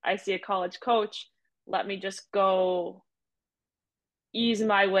recruiter. I see a college coach. Let me just go ease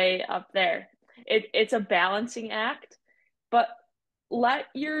my way up there. It's a balancing act, but let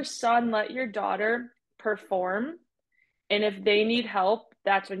your son, let your daughter perform. And if they need help,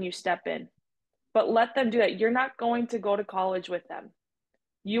 that's when you step in. But let them do that. You're not going to go to college with them.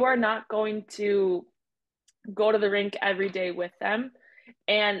 You are not going to go to the rink every day with them.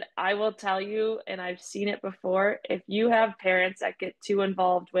 And I will tell you, and I've seen it before, if you have parents that get too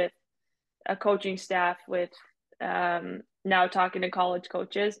involved with a coaching staff with now talking to college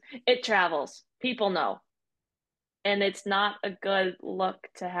coaches, it travels. People know. And it's not a good look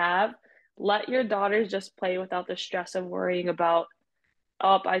to have. Let your daughters just play without the stress of worrying about,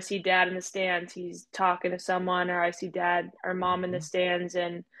 oh, I see dad in the stands, he's talking to someone, or I see dad or mom in the stands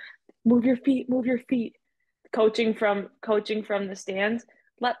and move your feet, move your feet. Coaching from the stands.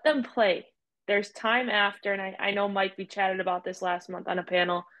 Let them play. There's time after, and I know Mike, we chatted about this last month on a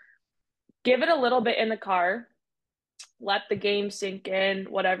panel. Give it a little bit in the car. Let the game sink in,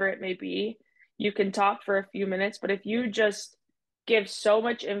 whatever it may be. You can talk for a few minutes, but if you just give so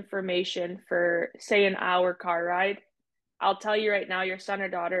much information for, say, an hour car ride, I'll tell you right now, your son or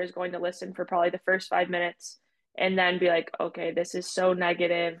daughter is going to listen for probably the first 5 minutes and then be like, okay, this is so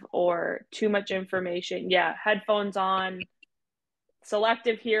negative or too much information. Yeah, headphones on.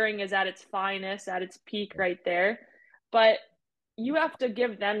 Selective hearing is at its finest, at its peak right there. But you have to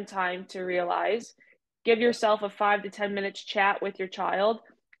give them time to realize, give yourself a 5 to 10 minutes chat with your child,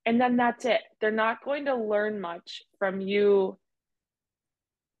 and then that's it. They're not going to learn much from you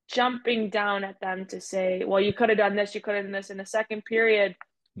jumping down at them to say, well, you could have done this, you could have done this in the second period.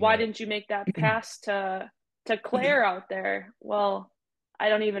 Why didn't you make that pass to Claire out there? Well, I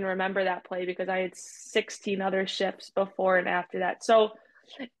don't even remember that play because I had 16 other shifts before and after that. So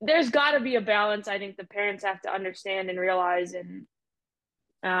there's got to be a balance. I think the parents have to understand and realize, and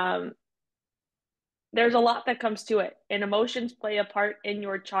there's a lot that comes to it, and emotions play a part in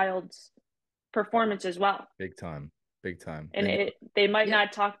your child's performance as well. Big time. And they might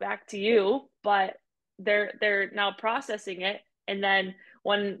not talk back to you, but they're now processing it. And then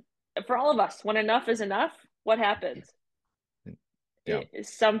for all of us, when enough is enough, what happens? Yeah.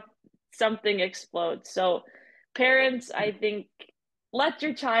 Something explodes. So parents, I think, let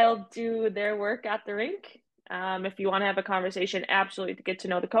your child do their work at the rink. If you want to have a conversation, absolutely, to get to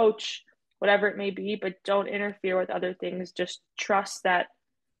know the coach, whatever it may be, but don't interfere with other things. Just trust that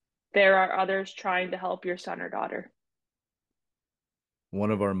there are others trying to help your son or daughter. One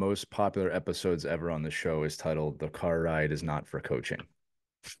of our most popular episodes ever on the show is titled "The Car Ride is Not for Coaching."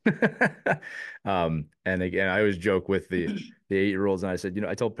 And again, I always joke with the 8-year-olds, and I said,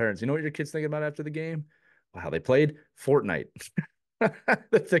 I told parents, what your kids thinking about after the game? Wow, they played Fortnite.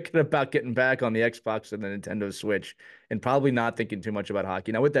 They're thinking about getting back on the Xbox and the Nintendo Switch, and probably not thinking too much about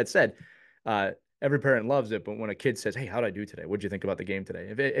hockey. Now, with that said, every parent loves it, but when a kid says, "Hey, how did I do today? What'd you think about the game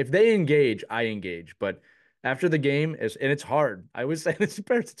today?" If they engage, I engage. But after the game, and it's hard. I always say this to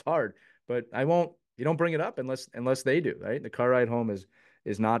parents, it's hard, but I won't. You don't bring it up unless they do, right? The car ride home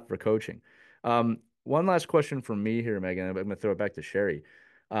is not for coaching. One last question from me here, Megan. I'm going to throw it back to Sheri.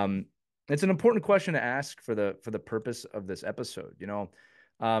 It's an important question to ask for the purpose of this episode.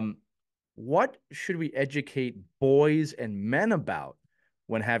 What should we educate boys and men about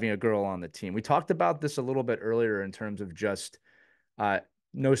when having a girl on the team? We talked about this a little bit earlier in terms of just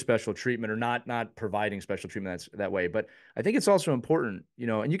no special treatment, or not providing special treatment that way. But I think it's also important,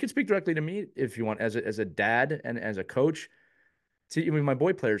 and you can speak directly to me if you want, as a dad and as a coach, to my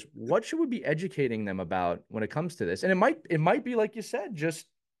boy players, what should we be educating them about when it comes to this? And it might be like you said, just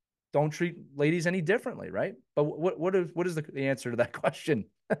don't treat ladies any differently, right? But what is the answer to that question?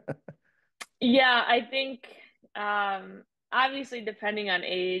 Yeah, I think obviously depending on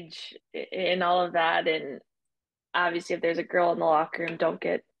age and all of that, and obviously if there's a girl in the locker room, don't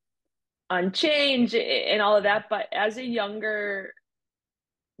get unchanged and all of that. But as a younger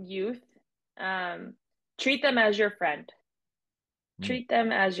youth, treat them as your friend. Treat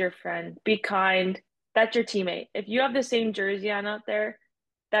them as your friend. Be kind. That's your teammate. If you have the same jersey on out there,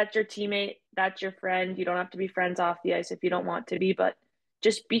 that's your teammate. That's your friend. You don't have to be friends off the ice if you don't want to be, but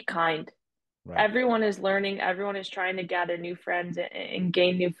just be kind. Right. Everyone is learning. Everyone is trying to gather new friends and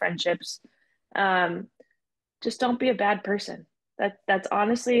gain new friendships. Just don't be a bad person. That's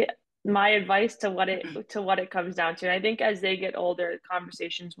honestly my advice to what it comes down to. And I think as they get older,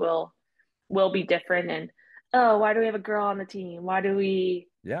 conversations will be different. And oh, why do we have a girl on the team? Why do we?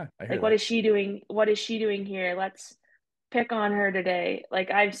 Yeah, I hear like, what is she doing? What is she doing here? Let's pick on her today. Like,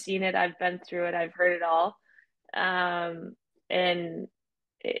 I've seen it. I've been through it. I've heard it all. And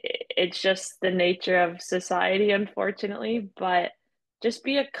it's just the nature of society, unfortunately. But just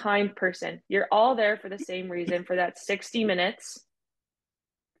be a kind person. You're all there for the same reason, for that 60 minutes,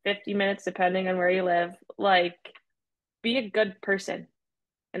 50 minutes, depending on where you live. Like, be a good person.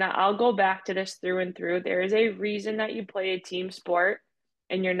 And I'll go back to this through and through. There is a reason that you play a team sport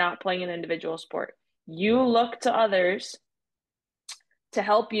and you're not playing an individual sport. You look to others to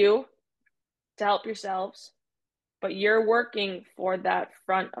help you, to help yourselves, but you're working for that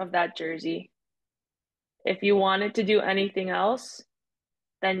front of that jersey. If you wanted to do anything else,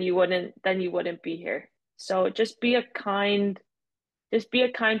 then you wouldn't be here. So just be a kind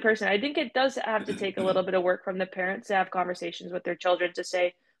person. I think it does have to take a little bit of work from the parents to have conversations with their children to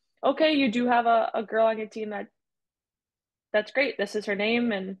say, okay, you do have a girl on your team that's great. This is her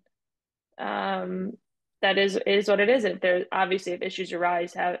name, and that is what it is. If there obviously if issues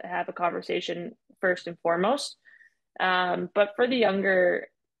arise, have a conversation first and foremost. But for the younger,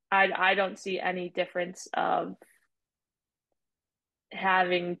 I don't see any difference of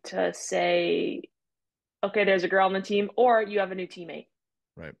having to say, okay, there's a girl on the team, or you have a new teammate.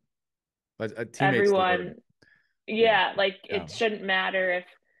 Right. But a teammate's Everyone, yeah, like yeah. it shouldn't matter if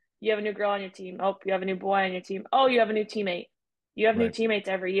you have a new girl on your team. Oh, you have a new boy on your team. Oh, you have a new teammate. You have new Right. teammates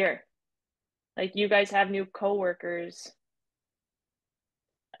every year. Like you guys have new coworkers.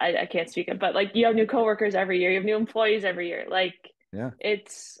 I can't speak it, but like you have new coworkers every year. You have new employees every year. Like Yeah.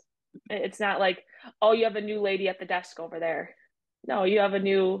 it's not like, oh, you have a new lady at the desk over there. No, you have a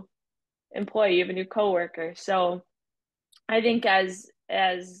new employee, you have a new coworker. So I think as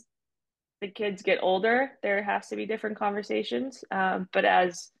the kids get older, there has to be different conversations. But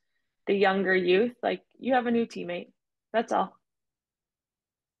as the younger youth, like you have a new teammate. That's all.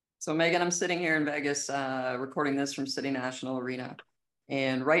 So Megan, I'm sitting here in Vegas, recording this from City National Arena.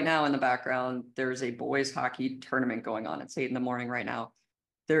 And right now in the background, there's a boys hockey tournament going on. It's 8 in the morning right now.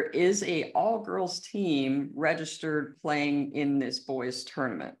 There is a all-girls team registered playing in this boys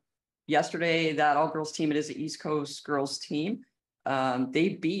tournament. Yesterday, that all-girls team, it is the East Coast girls team.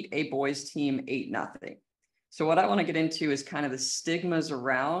 They beat a boys team 8-0. So what I want to get into is kind of the stigmas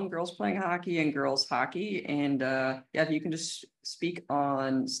around girls playing hockey and girls hockey. And yeah, if you can just speak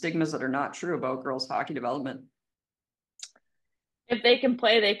on stigmas that are not true about girls hockey development. If they can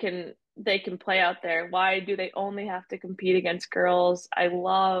play, they can play out there. Why do they only have to compete against girls? I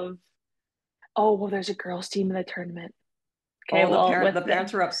love, oh, well, there's a girls team in the tournament. Okay, the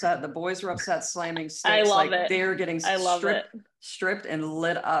parents were upset. The boys were upset, slamming sticks. I love it. They're getting stripped and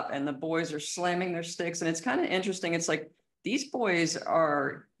lit up, and the boys are slamming their sticks. And it's kind of interesting. It's like these boys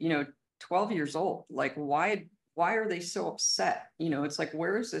are, 12 years old. Like, why are they so upset? It's like,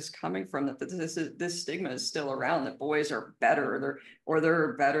 where is this coming from? That this stigma is still around, that boys are better,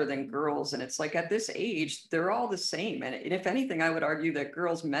 they're better than girls. And it's like, at this age, they're all the same. And if anything, I would argue that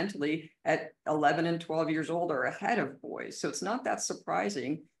girls mentally at 11 and 12 years old are ahead of boys. So it's not that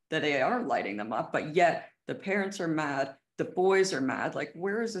surprising that they are lighting them up, but yet the parents are mad, the boys are mad. Like,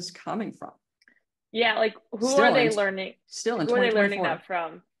 where is this coming from? Yeah, like who are they learning that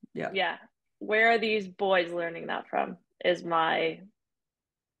from? Yeah. Where are these boys learning that from is my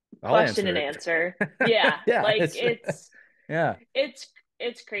question and answer. Yeah. Yeah, like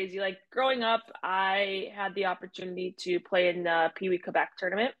it's crazy. Like growing up, I had the opportunity to play in the Pee Wee Quebec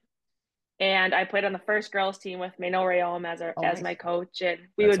tournament. And I played on the first girls team with Maino Rayom as my coach. And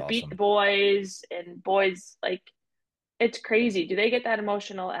we would beat the boys, and boys, like, it's crazy. Do they get that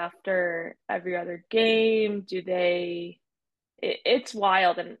emotional after every other game? It's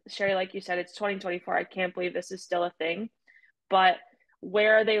wild. And Sheri, like you said, it's 2024. I can't believe this is still a thing. But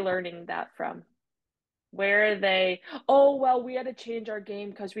where are they learning that from? Where are they, oh, well, we had to change our game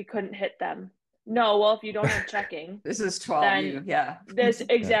because we couldn't hit them. No, well, if you don't have checking, this is 12. Yeah.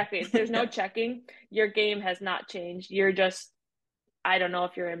 Exactly. If there's no checking, your game has not changed. You're just, I don't know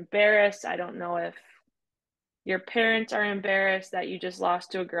if you're embarrassed. I don't know if your parents are embarrassed that you just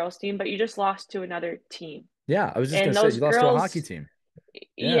lost to a girls team, but you just lost to another team. Yeah, I was just going to say, you lost to a hockey team.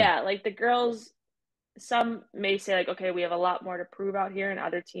 Yeah, like the girls, some may say like, okay, we have a lot more to prove out here, and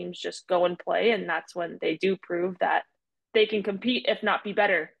other teams just go and play, and that's when they do prove that they can compete, if not be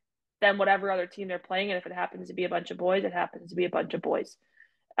better than whatever other team they're playing. And if it happens to be a bunch of boys, it happens to be a bunch of boys.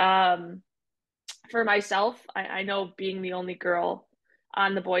 For myself, I know being the only girl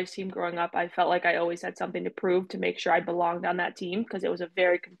on the boys team growing up, I felt like I always had something to prove to make sure I belonged on that team, because it was a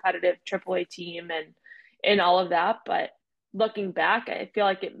very competitive AAA team and all of that. But looking back, I feel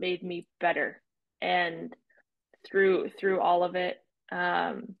like it made me better. And through all of it,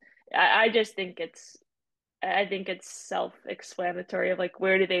 I just think it's self-explanatory of like,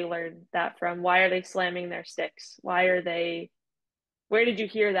 where do they learn that from? Why are they slamming their sticks? Where did you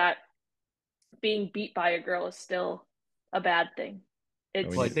hear that being beat by a girl is still a bad thing? I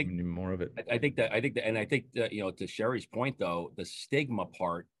think we need more of it. I think that, to Sheri's point though, the stigma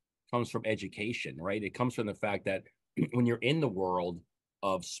part comes from education, right? It comes from the fact that when you're in the world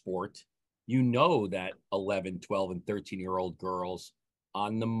of sport, that 11, 12, and 13-year-old girls,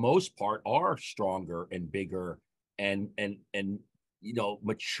 on the most part, are stronger and bigger, and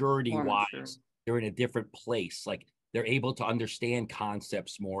maturity wise, they're in a different place. Like, they're able to understand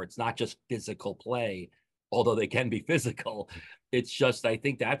concepts more. It's not just physical play. although they can be physical. It's just, I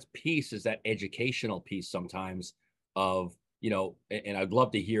think that's piece is that educational piece sometimes of, and I'd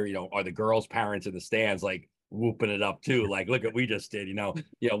love to hear, are the girls' parents in the stands like whooping it up too? Like, look what we just did,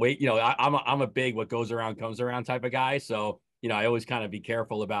 I'm a big what goes around comes around type of guy. So, I always kind of be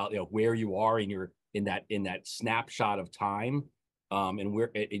careful about, where you are in that snapshot of time, and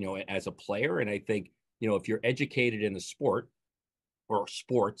where, as a player. And I think, if you're educated in the sport or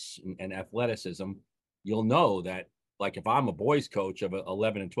sports and athleticism, you'll know that, like, if I'm a boys coach of an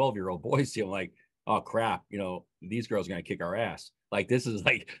 11 and 12-year-old boys team, like, oh crap, these girls are going to kick our ass. Like, this is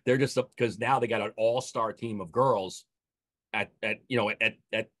like, they're just, because now they got an all-star team of girls at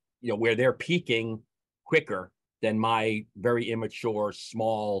where they're peaking quicker than my very immature,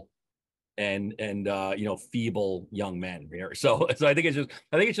 small, and feeble young men here. So I think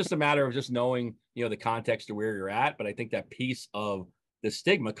it's just a matter of just knowing, the context of where you're at. But I think that piece of the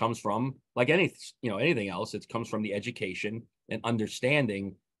stigma comes from, like anything else, it comes from the education and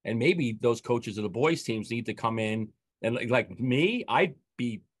understanding. And maybe those coaches of the boys teams need to come in and, like me, I'd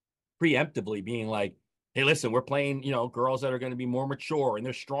be preemptively being like, hey, listen, we're playing, girls that are going to be more mature and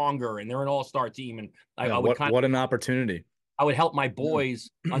they're stronger and they're an all-star team. And I would what an opportunity. I would help my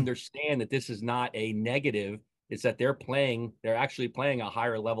boys understand that this is not a negative. It's that they're actually playing a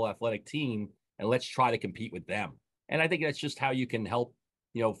higher level athletic team, and let's try to compete with them. And I think that's just how you can help,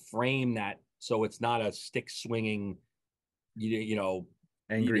 frame that, so it's not a stick swinging,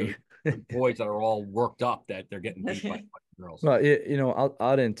 angry boys that are all worked up that they're getting beat by girls. Well, I'll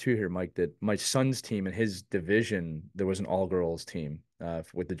add in too here, Mike, that my son's team in his division, there was an all-girls team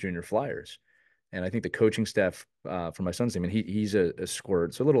with the junior Flyers. And I think the coaching staff for my son's team, and he's a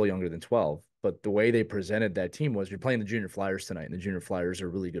squirt, so a little younger than 12, but the way they presented that team was, you're playing the junior Flyers tonight, and the junior Flyers are a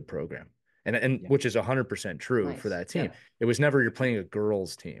really good program. And which is 100% true for that team. Yeah. It was never, you're playing a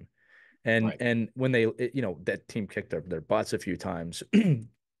girls team. And when they, that team kicked their butts a few times,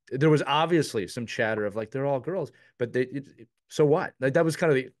 there was obviously some chatter of like, they're all girls, but so what? Like, that was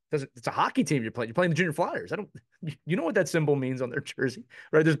kind of it's a hockey team you're playing the junior Flyers. You know what that symbol means on their jersey,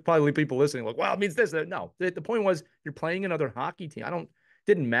 right? There's probably people listening like, wow, it means this. No, the point was, you're playing another hockey team.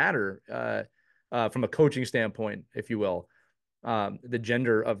 Didn't matter from a coaching standpoint, if you will, the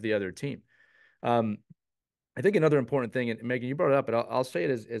gender of the other team. I think another important thing, and Megan, you brought it up, but I'll say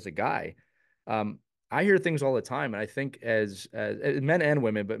it as a guy. I hear things all the time, and I think as men and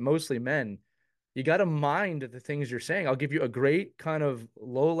women, but mostly men, you got to mind the things you're saying. I'll give you a great kind of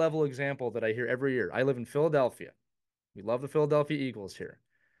low-level example that I hear every year. I live in Philadelphia. We love the Philadelphia Eagles here.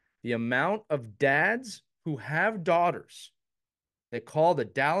 The amount of dads who have daughters that call the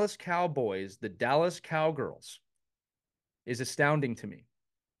Dallas Cowboys the Dallas Cowgirls is astounding to me.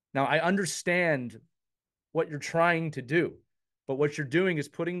 Now, I understand what you're trying to do, but what you're doing is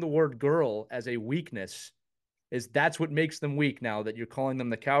putting the word girl as a weakness. That's what makes them weak now, that you're calling them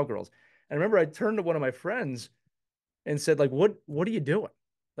the Cowgirls. And I remember I turned to one of my friends and said, like, what are you doing?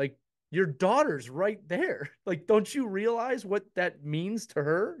 Like, your daughter's right there. Like, don't you realize what that means to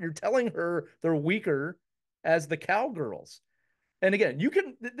her? You're telling her they're weaker as the Cowgirls. And again,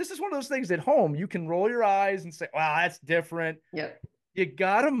 this is one of those things at home, you can roll your eyes and say, wow, that's different. Yeah. You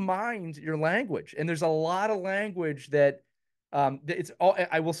got to mind your language. And there's a lot of language that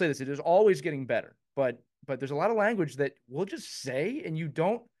I will say this, it is always getting better, but there's a lot of language that we'll just say, and you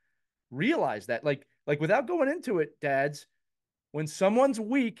don't realize that, like without going into it, dads, when someone's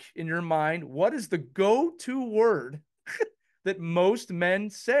weak in your mind, what is the go-to word that most men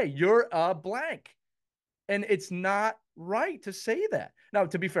say? You're a blank. And it's not right to say that. Now,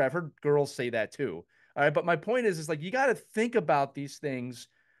 to be fair, I've heard girls say that too. All right. But my point is like, you got to think about these things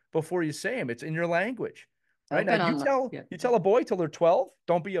before you say them. It's in your language. Right. Now, you tell a boy till they're 12,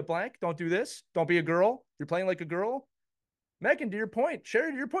 don't be a blank. Don't do this. Don't be a girl. You're playing like a girl. Megan, to your point,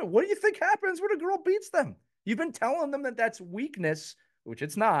 Sheri, to your point, what do you think happens when a girl beats them? You've been telling them that that's weakness, which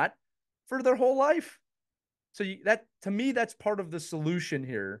it's not, for their whole life. So to me, that's part of the solution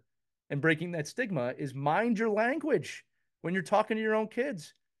here, and breaking that stigma is mind your language when you're talking to your own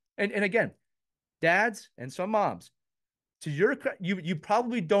kids. And again, dads and some moms, you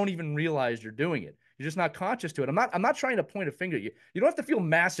probably don't even realize you're doing it. You're just not conscious to it. I'm not trying to point a finger at you. You don't have to feel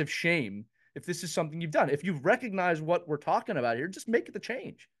massive shame if this is something you've done. If you recognize what we're talking about here, just make the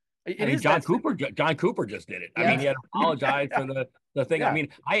change. John Cooper just did it. Yeah. I mean, he had to apologize for the thing. Yeah. I mean,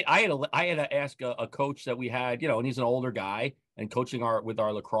 I had to ask a coach that we had, and he's an older guy and coaching with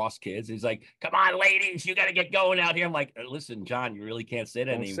our lacrosse kids. He's like, "Come on, ladies, you got to get going out here." I'm like, "Listen, John, you really can't say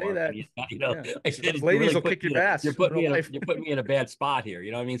that anymore." Say that. I said, ladies really will kick your ass. You're putting me in a bad spot here.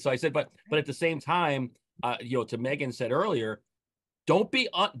 You know what I mean? So I said, but at the same time, to Megan said earlier, don't be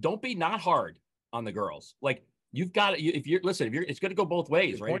not hard. on the girls. Like you've got to, if you're listen, if you're, it's going to go both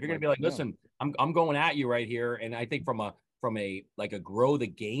ways, right? If you're going to be like, listen, I'm going at you right here, and I think from a like a grow the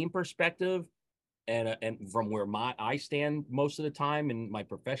game perspective, and from where I stand most of the time in my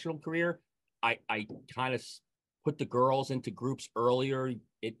professional career, I kind of put the girls into groups earlier,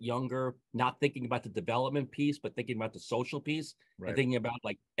 younger, not thinking about the development piece, but thinking about the social piece, and thinking about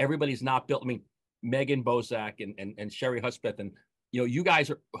like everybody's not built. I mean, Megan Bozek and Sheri Hudspeth, and you guys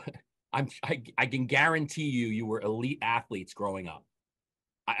are. I can guarantee you were elite athletes growing up.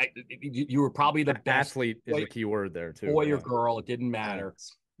 You were probably the best. Athlete is a key word there too. Boy or girl, it didn't matter.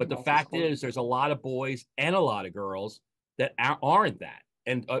 But the fact is, there's a lot of boys and a lot of girls that aren't that.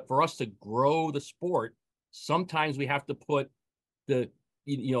 And for us to grow the sport, sometimes we have to put the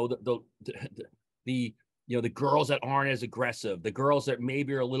girls that aren't as aggressive, the girls that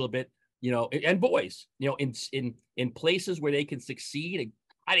maybe are a little bit, and boys, in places where they can succeed, and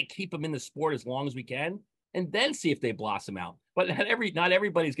try to keep them in the sport as long as we can, and then see if they blossom out. But not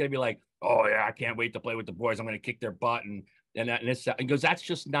everybody's going to be like, oh yeah, I can't wait to play with the boys. I'm going to kick their butt and because that's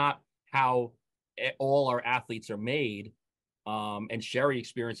just not how all our athletes are made. And Sheri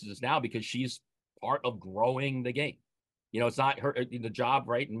experiences this now because she's part of growing the game. It's not her the job,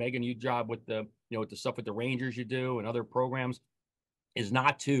 right? And Megan, your job with the with the stuff with the Rangers you do and other programs is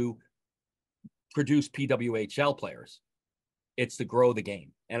not to produce PWHL players. It's to grow the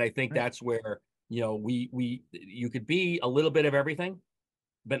game. And I think that's where you could be a little bit of everything,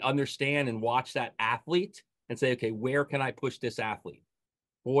 but understand and watch that athlete and say, okay, where can I push this athlete?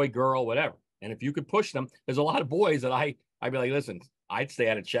 Boy, girl, whatever. And if you could push them, there's a lot of boys that I'd be like, listen, I'd stay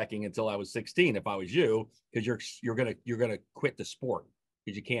out of checking until I was 16 if I was you, because you're gonna quit the sport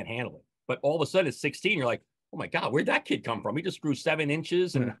because you can't handle it. But all of a sudden at 16, you're like, oh my God, where'd that kid come from? He just grew 7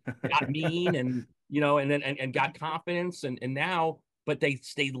 inches and got mean and and got confidence and now, but they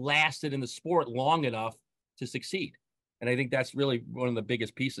lasted in the sport long enough to succeed. And I think that's really one of the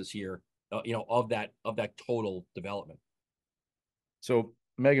biggest pieces here, of that total development. So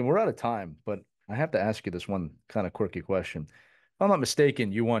Megan, we're out of time, but I have to ask you this one kind of quirky question. If I'm not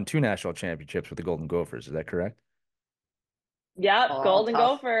mistaken, you won 2 national championships with the Golden Gophers. Is that correct? Yep, Golden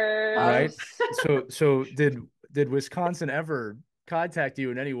Gophers. Right. So did Wisconsin ever contact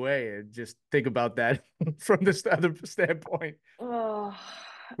you in any way and just think about that from this other standpoint? Oh,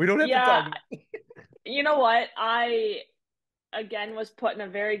 we don't have to talk. You know what? I again was put in a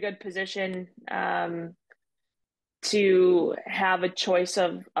very good position to have a choice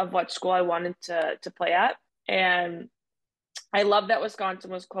of what school I wanted to play at. And I love that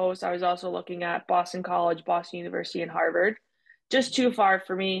Wisconsin was close. I was also looking at Boston College, Boston University, and Harvard. Just too far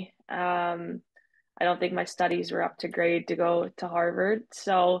for me. I don't think my studies were up to grade to go to Harvard.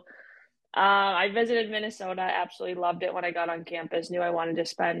 So I visited Minnesota. I absolutely loved it when I got on campus. Knew I wanted to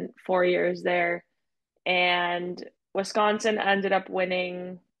spend 4 years there. And Wisconsin ended up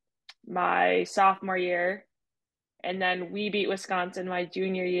winning my sophomore year. And then we beat Wisconsin my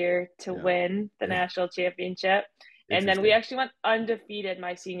junior year to win the national championship. And then we actually went undefeated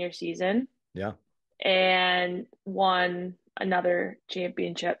my senior season. Yeah. And won another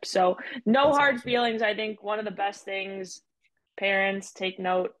championship. So no hard feelings. I think one of the best things, parents take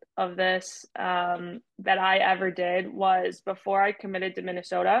note of this, that I ever did was before I committed to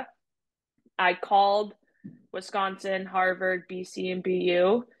Minnesota, I called Wisconsin, Harvard, BC, and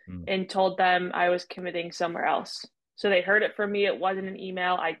BU and told them I was committing somewhere else. So they heard it from me. It wasn't an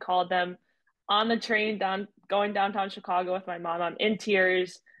email. I called them on the train going downtown Chicago with my mom. I'm in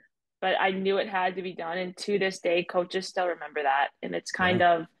tears, but I knew it had to be done. And to this day, coaches still remember that. And it's kind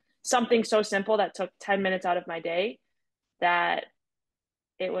of something so simple that took 10 minutes out of my day that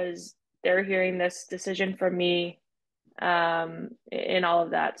they're hearing this decision from me in all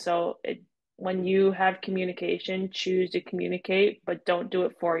of that. So when you have communication, choose to communicate, but don't do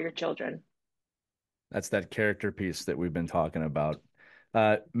it for your children. That's that character piece that we've been talking about.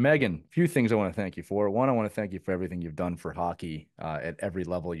 Megan, a few things I want to thank you for. One, I want to thank you for everything you've done for hockey at every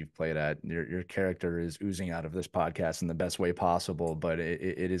level you've played at. Your character is oozing out of this podcast in the best way possible, but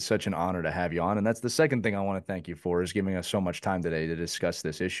it is such an honor to have you on. And that's the second thing I want to thank you for, is giving us so much time today to discuss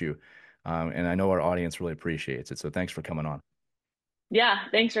this issue. And I know our audience really appreciates it. So thanks for coming on. Yeah,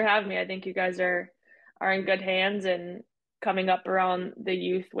 thanks for having me. I think you guys are in good hands, and coming up around the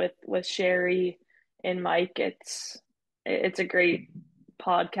youth with Sheri and Mike, it's a great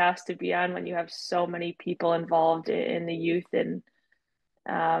podcast to be on when you have so many people involved in the youth. And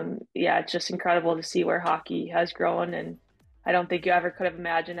it's just incredible to see where hockey has grown. And I don't think you ever could have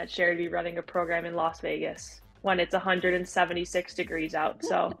imagined that Sheri would be running a program in Las Vegas. when it's 176 degrees out.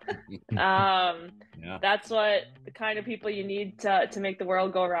 So Yeah. that's what the kind of people you need to make the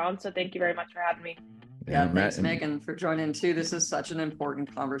world go around. So thank you very much for having me. Yeah, thanks, Megan, for joining too. This is such an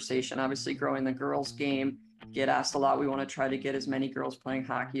important conversation. Obviously, growing the girls' game. Get asked a lot. We want to try to get as many girls playing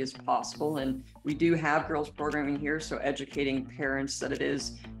hockey as possible. And we do have girls programming here. So educating parents that it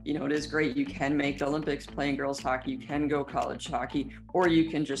is, you know, it is great. You can make the Olympics playing girls hockey. You can go college hockey, or you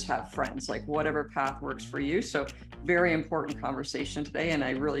can just have friends, like whatever path works for you. So very important conversation today. And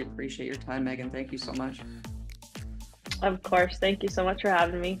I really appreciate your time, Megan. Thank you so much. Of course. Thank you so much for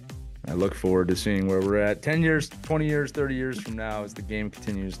having me. I look forward to seeing where we're at 10 years, 20 years, 30 years from now as the game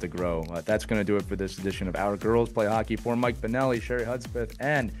continues to grow. That's going to do it for this edition of Our Girls Play Hockey. For Mike Bonelli, Sheri Hudspeth,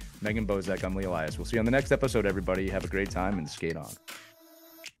 and Megan Bozek, I'm Lee Elias. We'll see you on the next episode, everybody. Have a great time and skate on.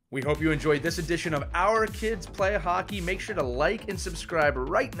 We hope you enjoyed this edition of Our Kids Play Hockey. Make sure to like and subscribe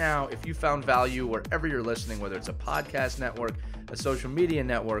right now if you found value wherever you're listening, whether it's a podcast network, a social media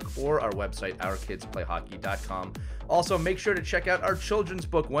network, or our website, ourkidsplayhockey.com. Also, make sure to check out our children's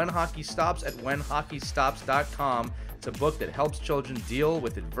book, When Hockey Stops, at whenhockeystops.com. It's a book that helps children deal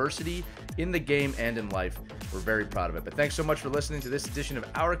with adversity in the game and in life. We're very proud of it. But thanks so much for listening to this edition of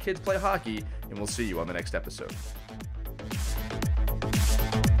Our Kids Play Hockey, and we'll see you on the next episode.